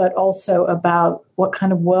 but also about what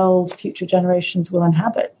kind of world future generations will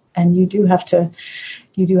inhabit. And you do have to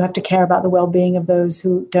care about the well-being of those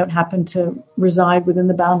who don't happen to reside within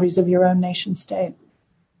the boundaries of your own nation state.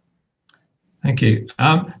 Thank you.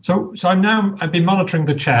 So I've been monitoring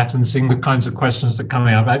the chat and seeing the kinds of questions that are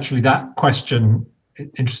coming up. Actually, that question,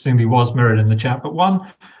 interestingly, was mirrored in the chat. But one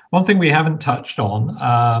thing we haven't touched on,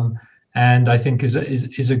 and I think is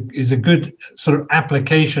a good sort of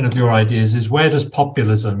application of your ideas, is where does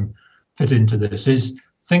populism fit into this? Is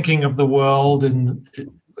thinking of the world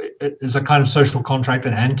as a kind of social contract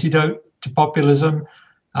an antidote to populism?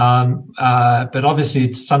 But obviously,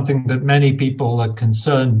 it's something that many people are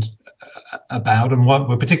concerned about, and what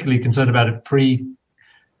we're particularly concerned about it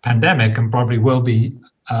pre-pandemic, and probably will be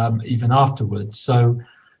even afterwards. So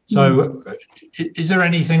is there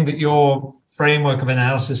anything that your framework of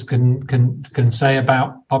analysis can say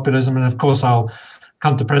about populism? And of course, I'll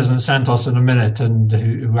come to President Santos in a minute, and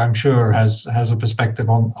who I'm sure has a perspective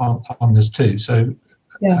on this too. So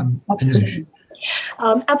yeah, absolutely.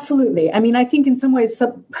 Absolutely. I mean, I think in some ways,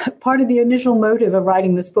 part of the initial motive of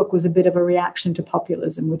writing this book was a bit of a reaction to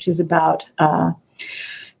populism, which is about,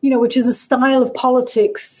 which is a style of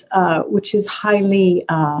politics which is highly,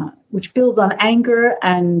 which builds on anger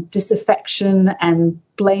and disaffection and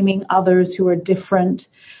blaming others who are different,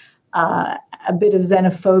 a bit of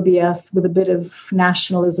xenophobia with a bit of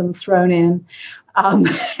nationalism thrown in, and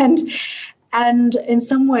in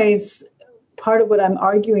some ways, part of what I'm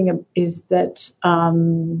arguing is that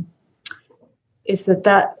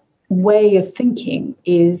that way of thinking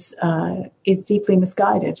is deeply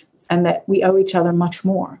misguided, and that we owe each other much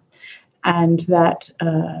more, and that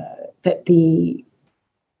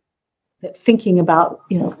thinking about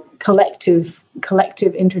collective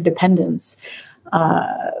interdependence,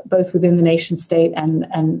 both within the nation state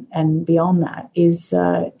and beyond that, is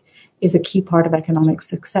a key part of economic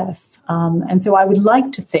success. And so I would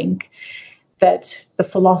like to think that the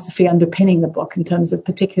philosophy underpinning the book, in terms of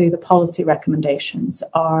particularly the policy recommendations,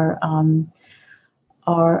 are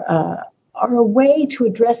a way to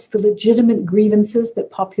address the legitimate grievances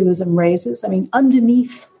that populism raises. I mean,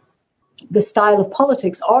 underneath the style of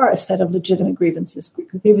politics are a set of legitimate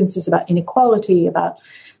grievances about inequality, about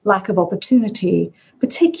lack of opportunity,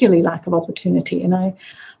 particularly lack of opportunity. And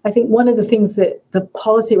I think one of the things that the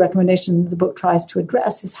policy recommendation the book tries to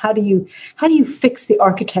address is how do you fix the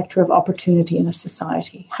architecture of opportunity in a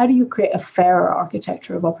society? How do you create a fairer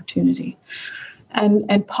architecture of opportunity?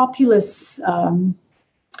 And populists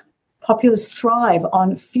thrive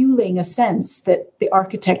on fueling a sense that the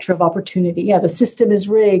architecture of opportunity, the system is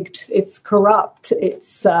rigged, it's corrupt,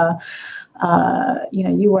 it's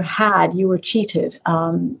you were cheated.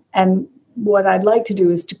 And what I'd like to do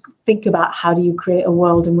is to think about how do you create a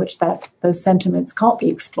world in which those sentiments can't be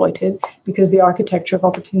exploited, because the architecture of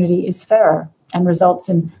opportunity is fairer and results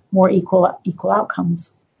in more equal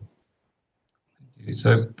outcomes.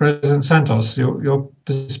 So, President Santos, your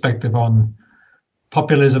perspective on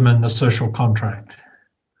populism and the social contract.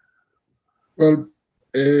 Well,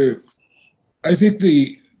 I think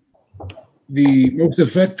the most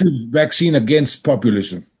effective vaccine against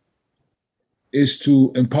populism is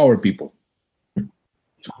to empower people,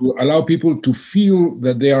 to allow people to feel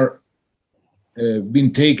that they are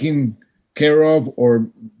being taken care of or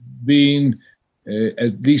being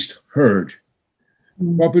at least heard.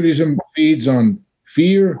 Populism feeds on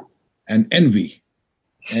fear and envy,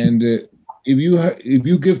 and if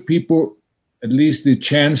you give people at least the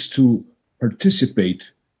chance to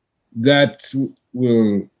participate, that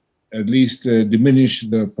will at least diminish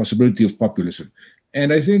the possibility of populism.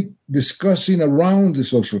 And I think discussing around the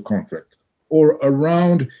social contract or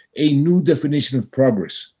around a new definition of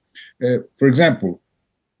progress. For example,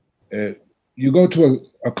 you go to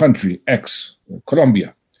a country, X,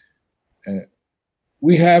 Colombia.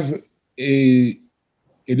 We have a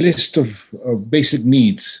list of basic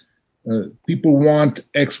needs. People want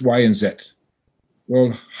X, Y, and Z.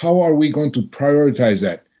 Well, how are we going to prioritize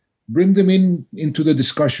that? Bring them into the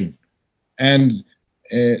discussion. And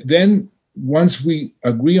then once we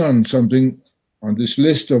agree on something on this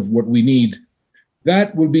list of what we need,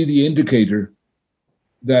 that will be the indicator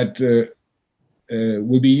that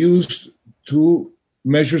will be used to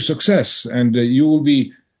measure success. And you will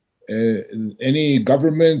be, any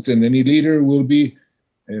government and any leader will be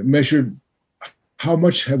measured, how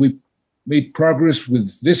much have we made progress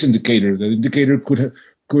with this indicator? The indicator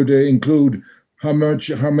could include how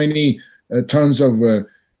many tons of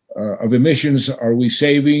emissions are we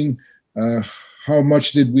saving? How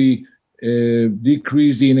much did we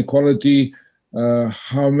decrease the inequality?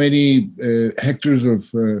 How many hectares of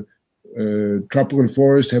tropical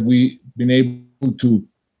forest have we been able to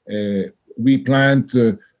replant?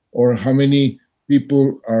 Or how many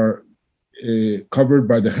people are covered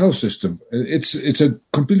by the health system? It's a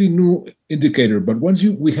completely new indicator. But once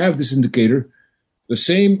we have this indicator, the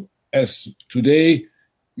same as today,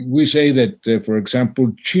 we say that, for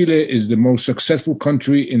example, Chile is the most successful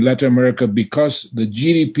country in Latin America because the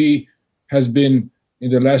GDP has been,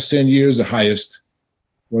 in the last 10 years, the highest.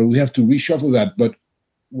 Well, we have to reshuffle that. But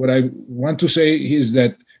what I want to say is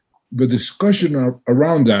that the discussion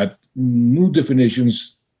around that, new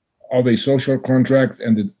definitions of a social contract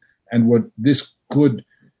and what this could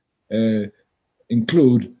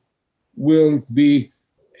include will be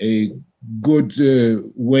a good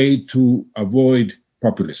way to avoid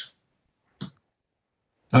populism.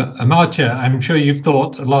 Amartya, I'm sure you've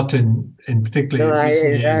thought a lot in particularly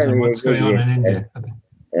recent years on what's going on in India.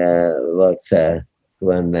 What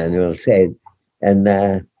Juan Manuel said, and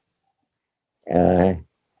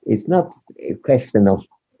it's not a question of.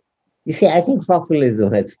 You see, I think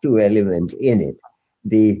populism has two elements in it.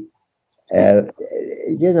 It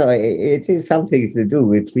is something to do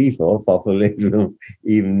with people. Populism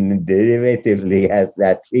even derivatively has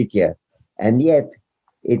that feature, and yet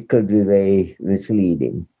it could be very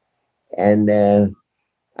misleading. And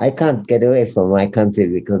I can't get away from my country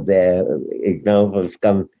because their examples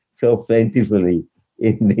come so plentifully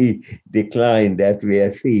in the decline that we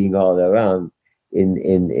are seeing all around in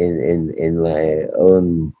my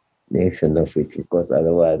own nation, of which, of course,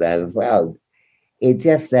 otherwise I'm proud. It's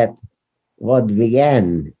just that what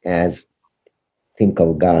began as, think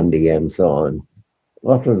of Gandhi and so on,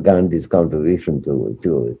 what was Gandhi's contribution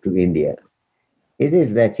to India? It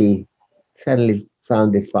is that he suddenly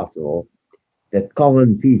found it possible that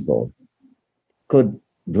common people could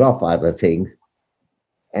drop other things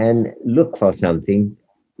and look for something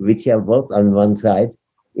which are both on one side,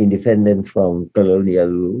 independent from colonial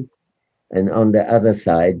rule, and on the other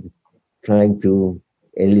side, trying to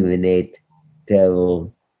eliminate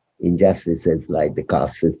terrible injustices like the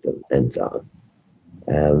caste system and so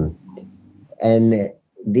on. And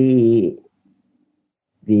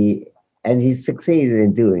he succeeded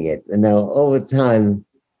in doing it. And now, over time,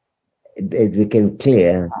 it became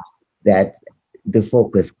clear that the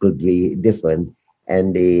focus could be different,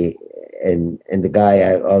 and the the guy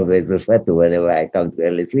I always refer to whenever I come to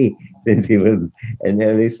LSE, since he was an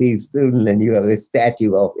LSE student, and you have a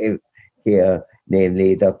statue of him here,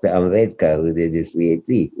 namely Dr. Amartya, who did his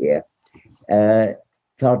PhD here,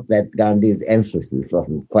 thought that Gandhi's emphasis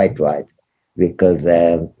wasn't quite right, because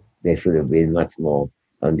there should have been much more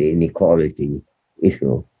on the inequality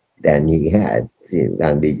issue than he had. Since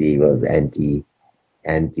Gandhiji was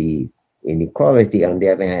anti-inequality. On the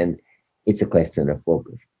other hand, it's a question of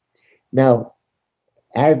focus. Now,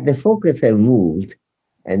 as the focus has moved,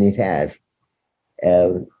 and it has,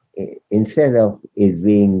 instead of it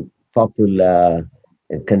being popular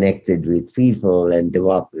and connected with people and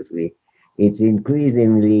democracy, it's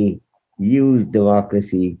increasingly used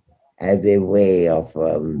democracy as a way of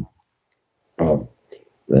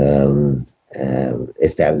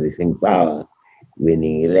establishing power,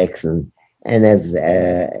 winning elections, and as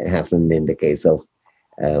happened in the case of,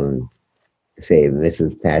 say,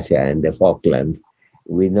 Mrs. Thatcher and the Falklands,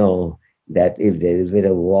 we know that if there is a bit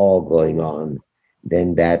of war going on,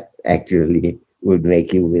 then that actually would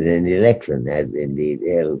make you win an election, as indeed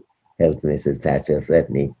helped Mrs. Thatcher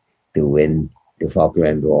certainly to win the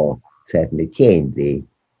Falkland War, certainly changed the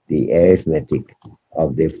arithmetic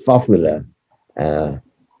of the popular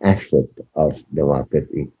aspect of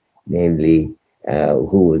democracy, namely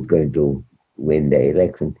who was going to win the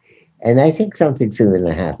election. And I think something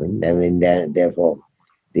similar happened. I mean, therefore,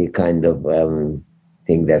 the kind of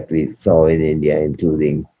thing that we saw in India,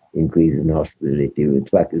 including increase in hostility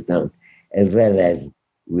with Pakistan, as well as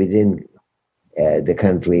within the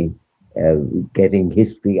country, getting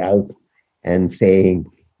history out and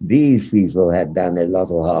saying these people had done a lot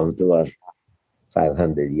of harm to us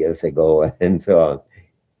 500 years ago, and so on.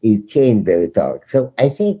 It changed the rhetoric. So I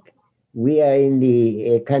think we are in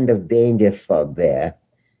the kind of danger spot there.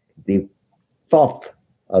 The pop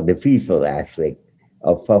or the people aspect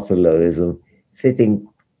of popularism sitting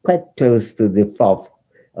quite close to the pop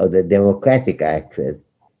or the democratic access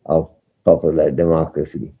of popular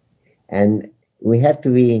democracy. And we have to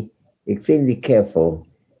be extremely careful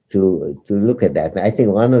to look at that. I think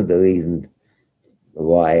one of the reasons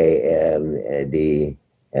why the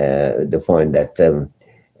point that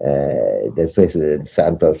the President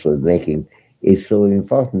Santos was making is so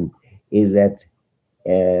important is that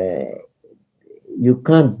you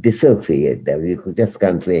can't dissociate them. You just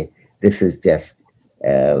can't say this is just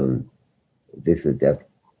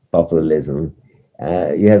populism.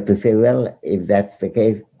 You have to say, well, if that's the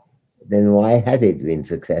case, then why has it been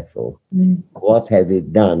successful? What has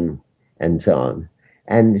it done? And so on.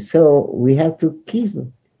 And so we have to keep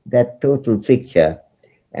that total picture.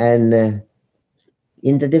 And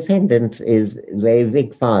interdependence is a very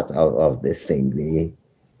big part of this thing.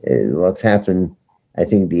 What's happened, I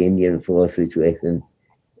think the Indian force situation,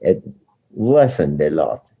 it worsened a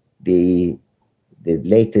lot. The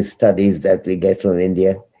latest studies that we get from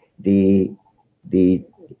India, the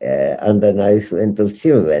undernourishment of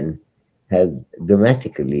children has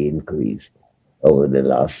dramatically increased over the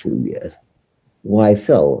last few years. Why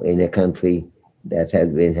so? In a country that has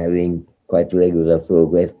been having quite regular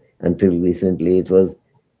progress until recently, it was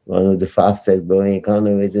one of the fastest growing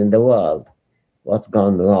economies in the world. What's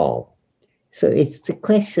gone wrong? So it's the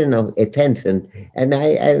question of attention. And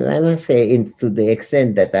I must say, to the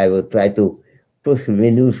extent that I would try to push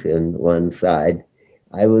Minouche on one side,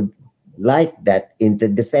 I would like that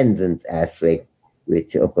interdependence aspect,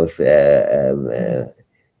 which of course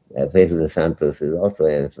President Santos is also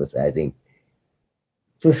emphasizing,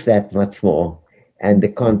 push that much more. And the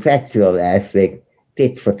contractual aspect,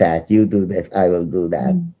 tit for tat, you do this, I will do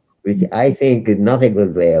that, which I think is not a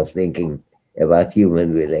good way of thinking about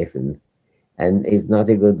human relations, and it's not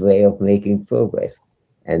a good way of making progress,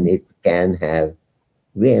 and it can have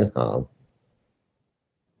real harm.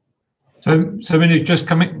 So Minouche, just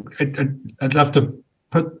coming, I'd love to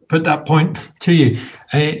put that point to you.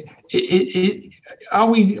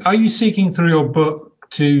 Are you seeking through your book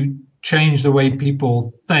to change the way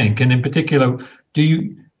people think, and in particular,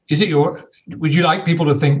 would you like people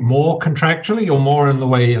to think more contractually, or more in the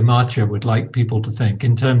way Amartya would like people to think,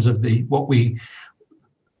 in terms of what we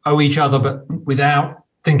owe each other, but without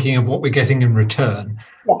thinking of what we're getting in return?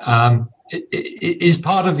 Yeah. It is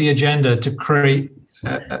part of the agenda to create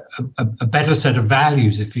a better set of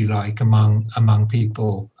values, if you like, among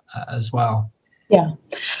people as well. Yeah,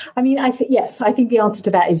 I mean, yes, I think the answer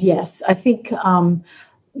to that is yes. I think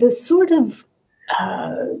the sort of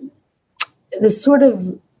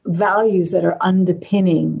values that are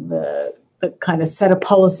underpinning the kind of set of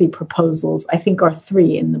policy proposals, I think, are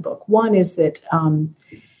three in the book. One is that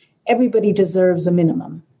everybody deserves a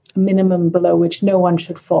minimum below which no one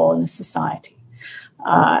should fall in a society.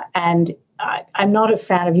 And I'm not a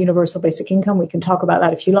fan of universal basic income. We can talk about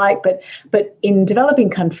that if you like. But in developing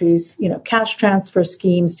countries, cash transfer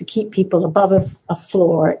schemes to keep people above a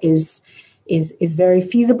floor is very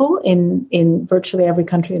feasible in virtually every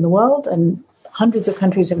country in the world, and hundreds of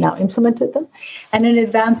countries have now implemented them. And in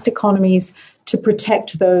advanced economies, to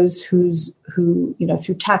protect those who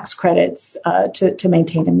through tax credits to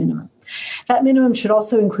maintain a minimum. That minimum should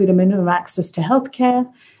also include a minimum access to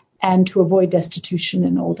healthcare and to avoid destitution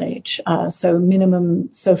in old age. So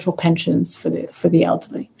minimum social pensions for the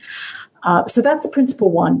elderly. So that's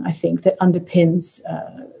principle one, I think, that underpins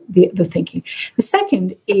the thinking. The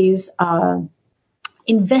second is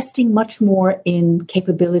investing much more in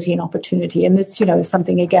capability and opportunity. And this, is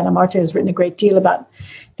something, again, Amartya has written a great deal about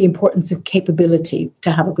the importance of capability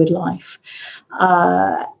to have a good life.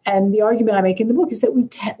 And the argument I make in the book is that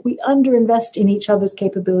we underinvest in each other's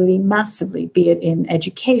capability massively, be it in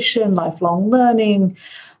education, lifelong learning,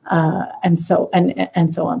 and so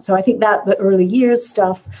on. So I think that the early years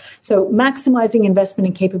stuff, so maximizing investment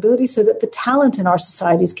in capability so that the talent in our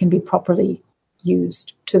societies can be properly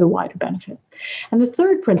used to the wider benefit. And the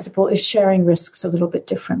third principle is sharing risks a little bit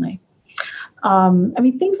differently.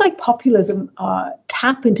 Things like populism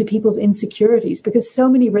tap into people's insecurities because so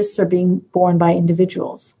many risks are being borne by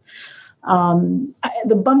individuals.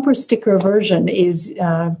 The bumper sticker version is,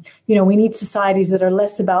 we need societies that are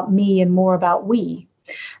less about me and more about we.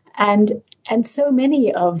 And so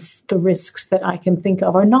many of the risks that I can think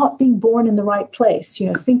of are not being borne in the right place.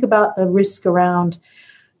 Think about the risks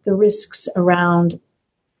around,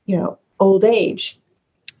 old age.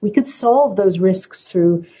 We could solve those risks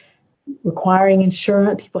through requiring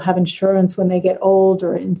insurance. People have insurance when they get old,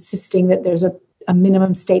 or insisting that there's a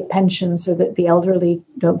minimum state pension so that the elderly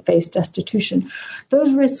don't face destitution.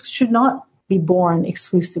 Those risks should not be borne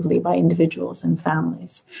exclusively by individuals and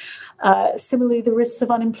families. Similarly, the risks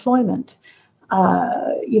of unemployment.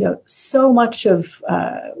 So much of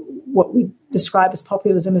what we describe as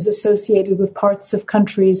populism is associated with parts of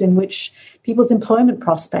countries in which people's employment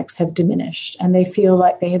prospects have diminished and they feel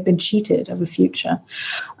like they have been cheated of a future.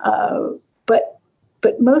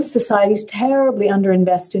 But most societies terribly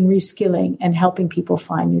underinvest in reskilling and helping people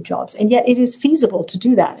find new jobs. And yet it is feasible to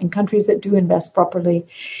do that in countries that do invest properly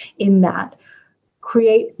in that,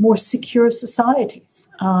 create more secure societies.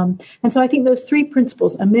 And so I think those three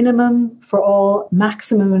principles, a minimum for all,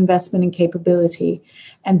 maximum investment in capability,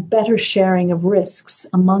 and better sharing of risks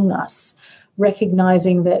among us,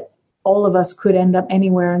 recognizing that all of us could end up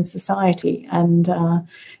anywhere in society, and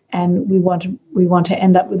we want to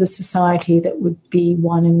end up with a society that would be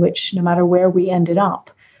one in which, no matter where we ended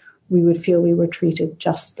up, we would feel we were treated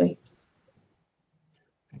justly.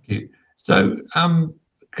 Thank you. So,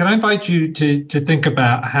 can I invite you to think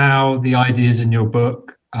about how the ideas in your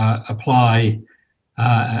book apply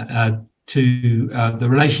to the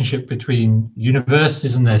relationship between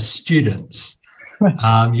universities and their students?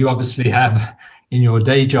 Right. You obviously have in your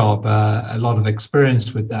day job a lot of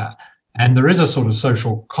experience with that, and there is a sort of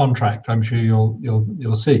social contract. I'm sure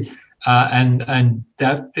you'll see, and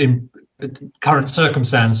that in current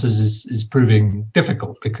circumstances is proving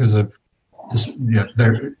difficult because of this,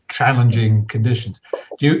 very challenging conditions.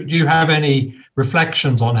 Do you have any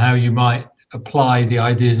reflections on how you might apply the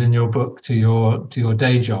ideas in your book to your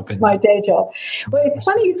day job? My day job. Well, it's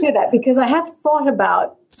funny you say that, because I have thought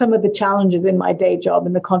about some of the challenges in my day job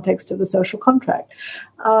in the context of the social contract.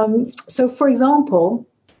 So, for example,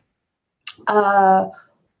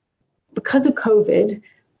 because of COVID,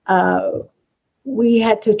 we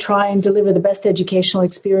had to try and deliver the best educational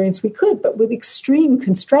experience we could, but with extreme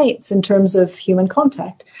constraints in terms of human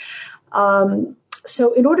contact.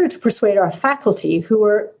 So in order to persuade our faculty, who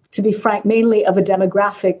are, to be frank, mainly of a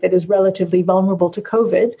demographic that is relatively vulnerable to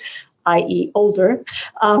COVID, i.e. older,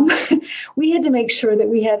 we had to make sure that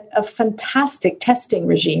we had a fantastic testing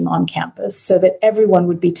regime on campus so that everyone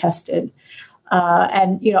would be tested.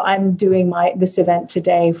 And I'm doing this event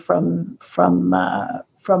today from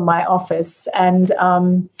my office, and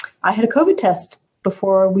I had a COVID test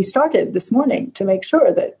before we started this morning to make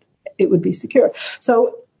sure that it would be secure.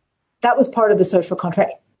 So that was part of the social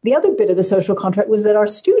contract. The other bit of the social contract was that our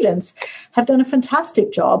students have done a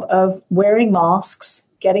fantastic job of wearing masks,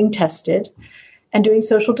 getting tested, and doing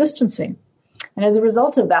social distancing. And as a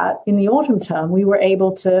result of that, in the autumn term, we were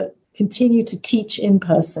able to continue to teach in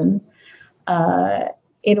person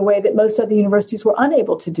in a way that most other universities were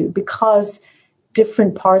unable to do, because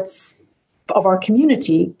different parts of our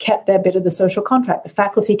community kept their bit of the social contract. The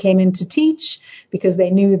faculty came in to teach because they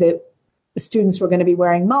knew that the students were going to be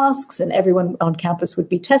wearing masks and everyone on campus would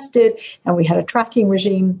be tested, and we had a tracking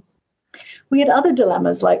regime. We had other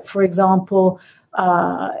dilemmas, like, for example,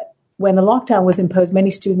 when the lockdown was imposed, many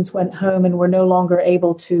students went home and were no longer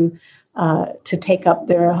able to take up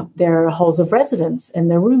their halls of residence and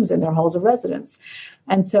their rooms in their halls of residence.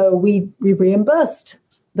 And so we reimbursed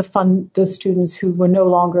the students who were no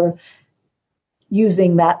longer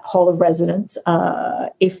using that hall of residence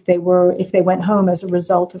if they went home as a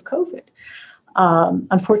result of COVID.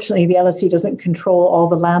 Unfortunately, the LSE doesn't control all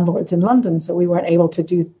the landlords in London, so we weren't able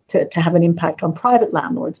to have an impact on private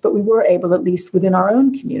landlords, but we were able, at least within our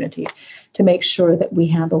own community, to make sure that we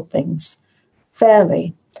handled things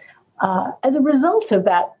fairly. As a result of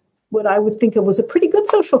that, what I would think of was a pretty good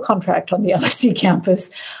social contract on the LSE campus.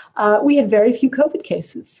 We had very few COVID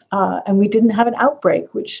cases, and we didn't have an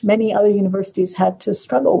outbreak, which many other universities had to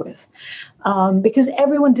struggle with, because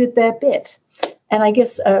everyone did their bit. And I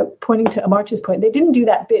guess pointing to Amartya's point, they didn't do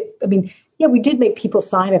that bit. I mean, yeah, we did make people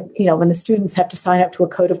sign up, when the students have to sign up to a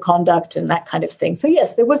code of conduct and that kind of thing. So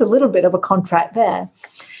yes, there was a little bit of a contract there,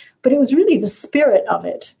 but it was really the spirit of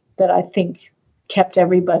it that I think kept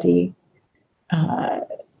everybody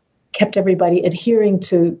adhering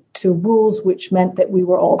to rules, which meant that we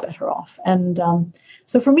were all better off. And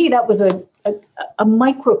so for me, that was a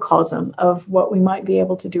microcosm of what we might be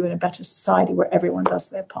able to do in a better society where everyone does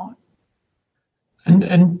their part.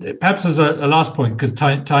 And perhaps as a last point, because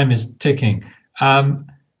time is ticking,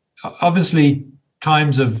 obviously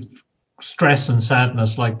times of stress and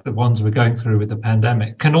sadness like the ones we're going through with the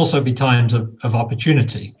pandemic can also be times of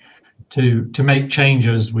opportunity to make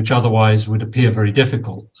changes which otherwise would appear very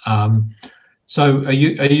difficult. So are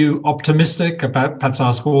you optimistic about, perhaps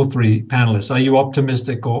ask all three panelists, are you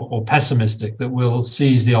optimistic or pessimistic that we'll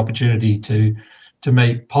seize the opportunity to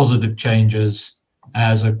make positive changes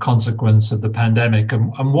as a consequence of the pandemic?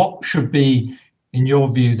 And what should be, in your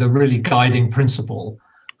view, the really guiding principle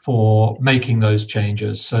for making those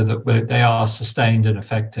changes so that they are sustained and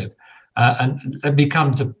effective? And let me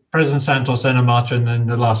come to President Santos and Amartya, and then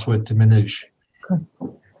the last word to Minouche.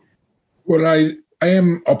 Well, I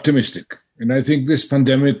am optimistic, and I think this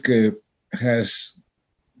pandemic has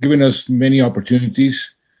given us many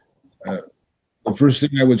opportunities. The first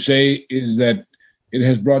thing I would say is that it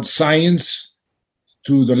has brought science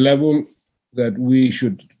to the level that we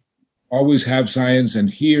should always have science and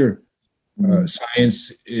hear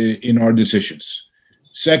science in our decisions.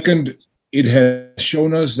 Second, it has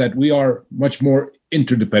shown us that we are much more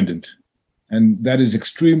interdependent, and that is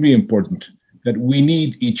extremely important, that we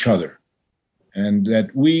need each other, and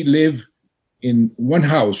that we live in one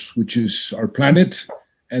house, which is our planet,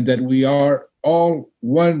 and that we are all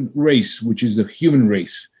one race, which is the human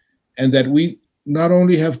race, and that we not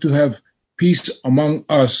only have to have peace among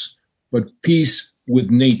us, but peace with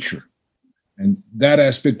nature. And that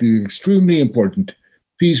aspect is extremely important,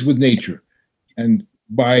 peace with nature. And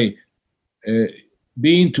by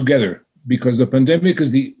being together, because the pandemic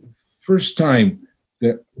is the first time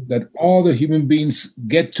that all the human beings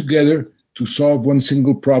get together to solve one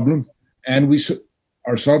single problem, and we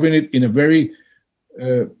are solving it in a very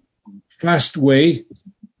fast way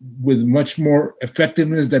with much more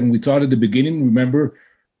effectiveness than we thought at the beginning. Remember,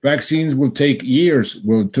 vaccines will take years.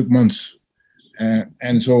 Well, it took months.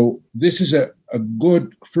 And so this is a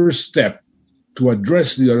good first step to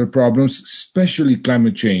address the other problems, especially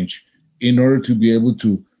climate change, in order to be able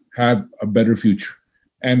to have a better future.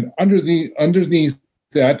 And underneath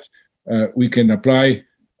that, we can apply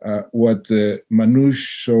what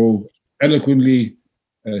Minouche so eloquently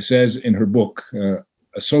says in her book,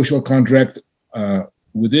 a social contract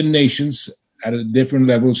within nations at different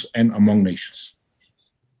levels and among nations.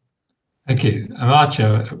 Thank you.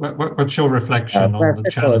 Amartya, what's your reflection on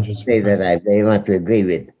the challenges? Say that I very much agree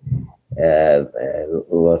with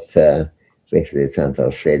what President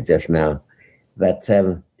Santos said just now. But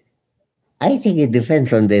I think it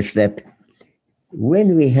depends on this, that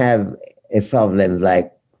when we have a problem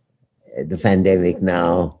like the pandemic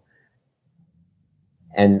now,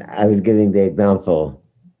 and I was giving the example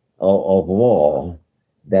of war,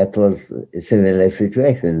 that was a similar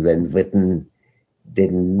situation when Britain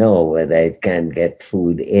didn't know whether it can get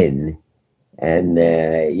food in, and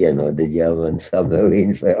the German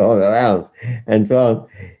submarines were all around, and so on.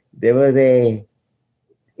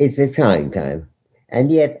 It's a trying time,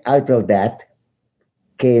 and yet out of that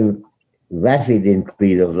came rapid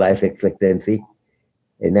increase of life expectancy,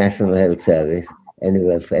 a national health service, and a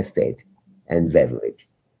welfare state, and beverage.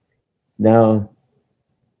 Now,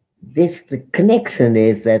 the connection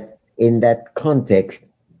is that in that context,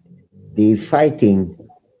 the fighting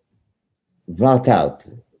brought out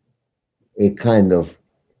a kind of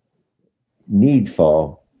need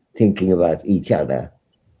for thinking about each other.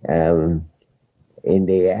 In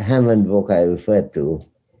the Hammond book I referred to,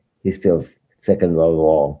 History of Second World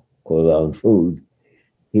War called On Food,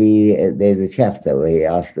 there's a chapter where he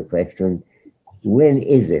asks the question, when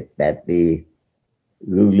is it that the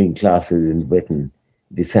ruling classes in Britain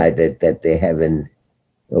decided that they have an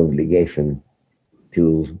obligation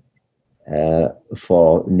to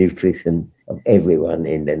for nutrition of everyone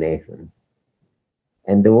in the nation?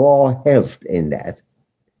 And the war helped in that.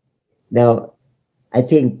 Now, I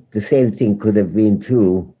think the same thing could have been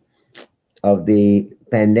true of the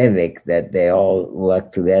pandemic, that they all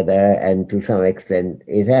work together, and to some extent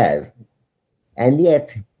it has. And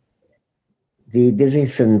yet, the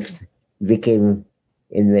divisions became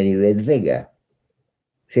in many ways bigger.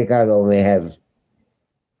 Chicago may have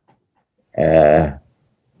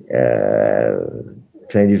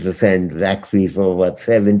 20% black people, but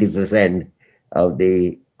 70% of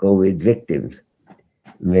the COVID victims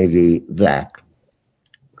may be black,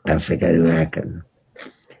 African American.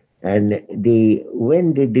 And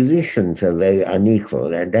when the divisions are very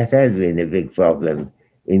unequal, and that has been a big problem,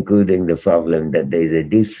 including the problem that there is a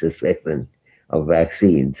deep suspicion of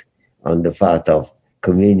vaccines on the part of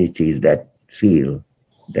communities that feel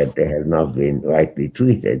that they have not been rightly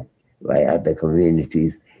treated by other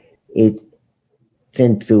communities, it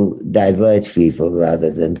tends to diverge people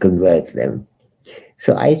rather than converge them.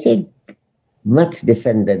 So I think much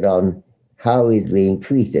depended on how it's being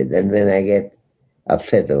treated. And when I get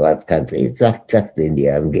upset about countries, it's not just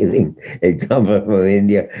India. I'm giving examples from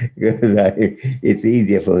India because it's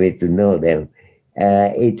easier for me to know them.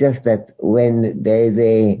 It's just that when there is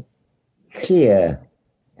a clear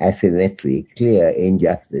asymmetry, clear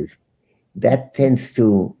injustice, that tends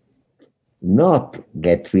to not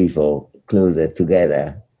get people closer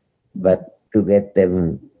together, but to get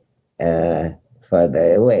them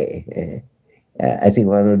further away. I think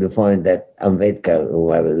one of the points that Ambedkar,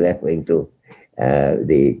 who I was referring to,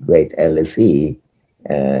 the great LSE,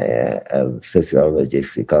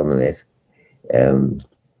 sociologist, economist,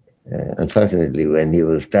 unfortunately, when he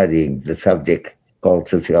was studying, the subject called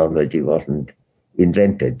sociology wasn't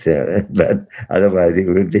invented, but otherwise he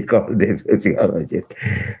would be called a sociologist.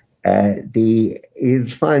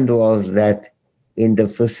 His point was that in the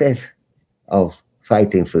process of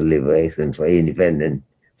fighting for liberation, for independence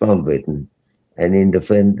from Britain, and in the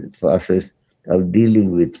process of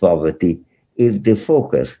dealing with poverty, if the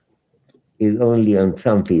focus is only on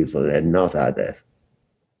some people and not others,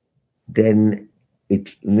 then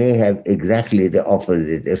it may have exactly the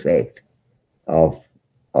opposite effect of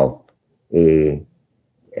a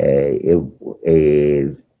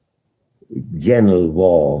general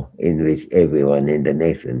war in which everyone in the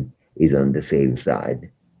nation is on the same side.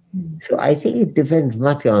 So I think it depends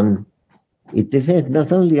not only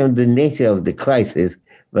on the nature of the crisis,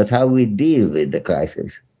 but how we deal with the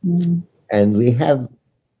crisis. And we have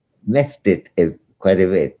messed it quite a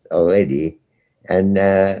bit already, and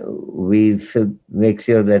we should make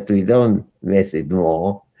sure that we don't mess it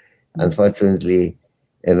more. Unfortunately,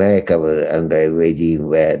 America was under a regime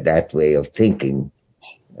where that way of thinking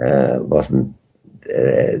wasn't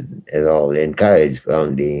at all encouraged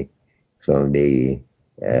from the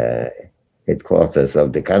headquarters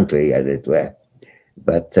of the country, as it were.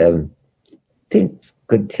 But things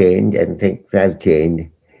could change, and things have changed.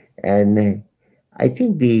 And I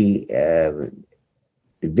think the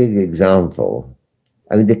big example,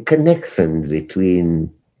 the connection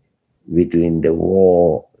between the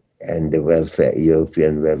war and the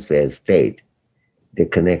European welfare state, the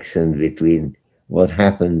connection between what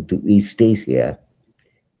happened to East Asia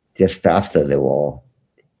just after the war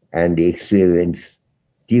and the experience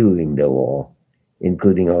during the war,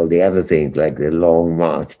 including all the other things like the long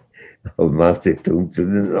march of Mao Zedong to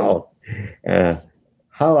the north.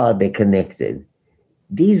 How are they connected?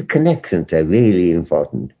 These connections are really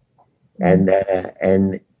important. And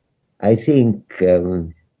I think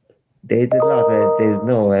there's a lot,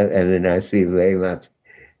 I feel very much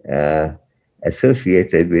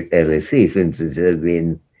associated with LSE, for instance, has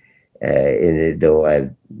been, though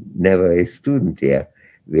I'm never a student here,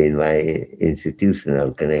 been my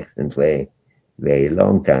institutional connections for a very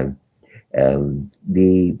long time. There's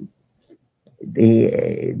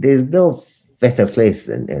no better place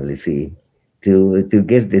than LSE to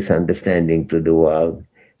give this understanding to the world,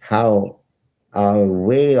 how our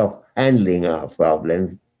way of handling our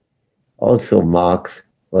problems also marks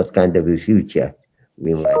what kind of a future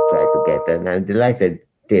we might try to get. And I'm delighted,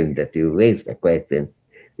 Tim, that you raised the question,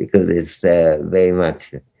 because it's very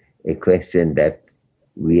much a question that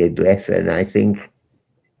we address, and I think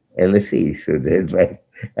LSE should address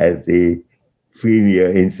as the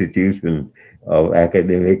premier institution of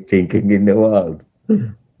academic thinking in the world.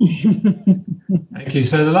 Thank you.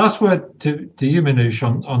 So the last word to you, Minouche,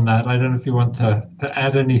 on that. I don't know if you want to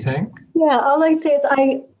add anything. Yeah, all I'd say is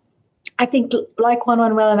I think, like Juan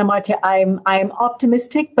Manuel and Amartya, I'm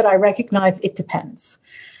optimistic, but I recognize it depends.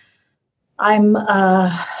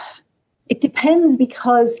 It depends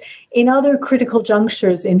because in other critical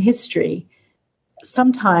junctures in history,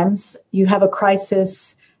 sometimes you have a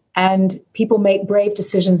crisis and people make brave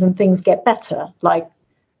decisions and things get better, like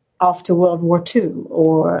after World War II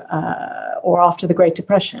or after the Great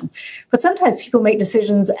Depression. But sometimes people make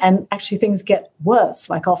decisions and actually things get worse,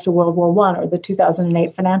 like after World War I or the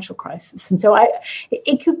 2008 financial crisis. And so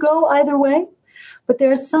it could go either way. But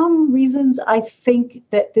there are some reasons I think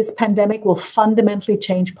that this pandemic will fundamentally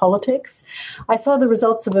change politics. I saw the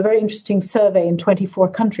results of a very interesting survey in 24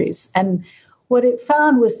 countries. And what it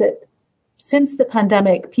found was that since the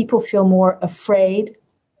pandemic, people feel more afraid.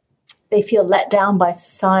 They feel let down by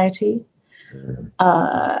society.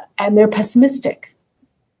 And they're pessimistic,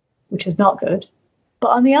 which is not good.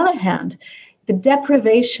 But on the other hand, the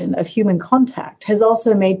deprivation of human contact has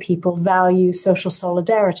also made people value social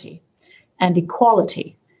solidarity and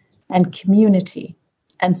equality and community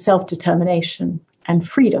and self-determination and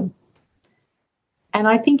freedom. And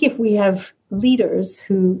I think if we have leaders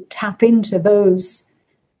who tap into those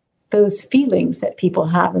feelings that people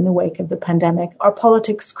have in the wake of the pandemic, our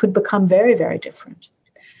politics could become very, very different.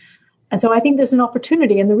 And so I think there's an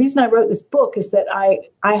opportunity. And the reason I wrote this book is that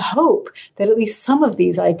I hope that at least some of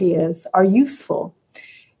these ideas are useful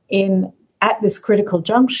at this critical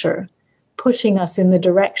juncture, pushing us in the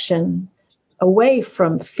direction away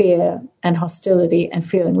from fear and hostility and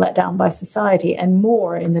feeling let down by society and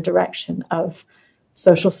more in the direction of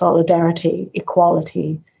social solidarity,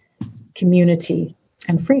 equality, community,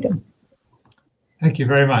 and freedom. Thank you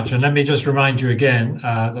very much. And let me just remind you again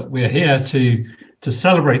that we're here to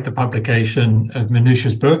celebrate the publication of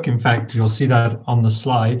Minouche's book. In fact, you'll see that on the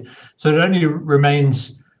slide. So it only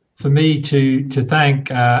remains for me to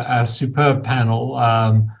thank our superb panel,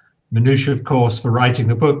 Minouche, of course, for writing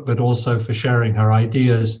the book, but also for sharing her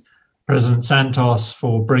ideas, President Santos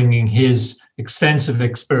for bringing his extensive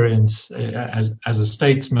experience as a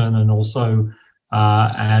statesman and also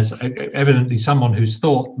as evidently someone who's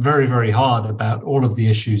thought very, very hard about all of the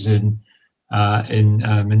issues in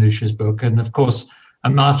Minouche's book. And of course,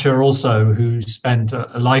 Amartya also, who spent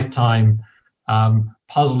a lifetime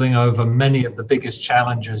puzzling over many of the biggest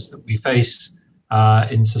challenges that we face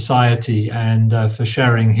in society, and for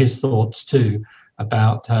sharing his thoughts too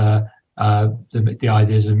about the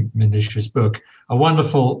ideas in Minouche's book. A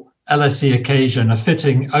wonderful LSE occasion, a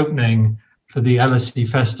fitting opening for the LSE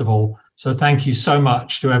Festival. So thank you so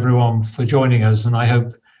much to everyone for joining us, and I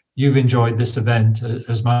hope you've enjoyed this event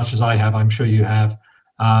as much as I have. I'm sure you have.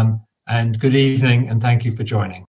 And good evening, and thank you for joining.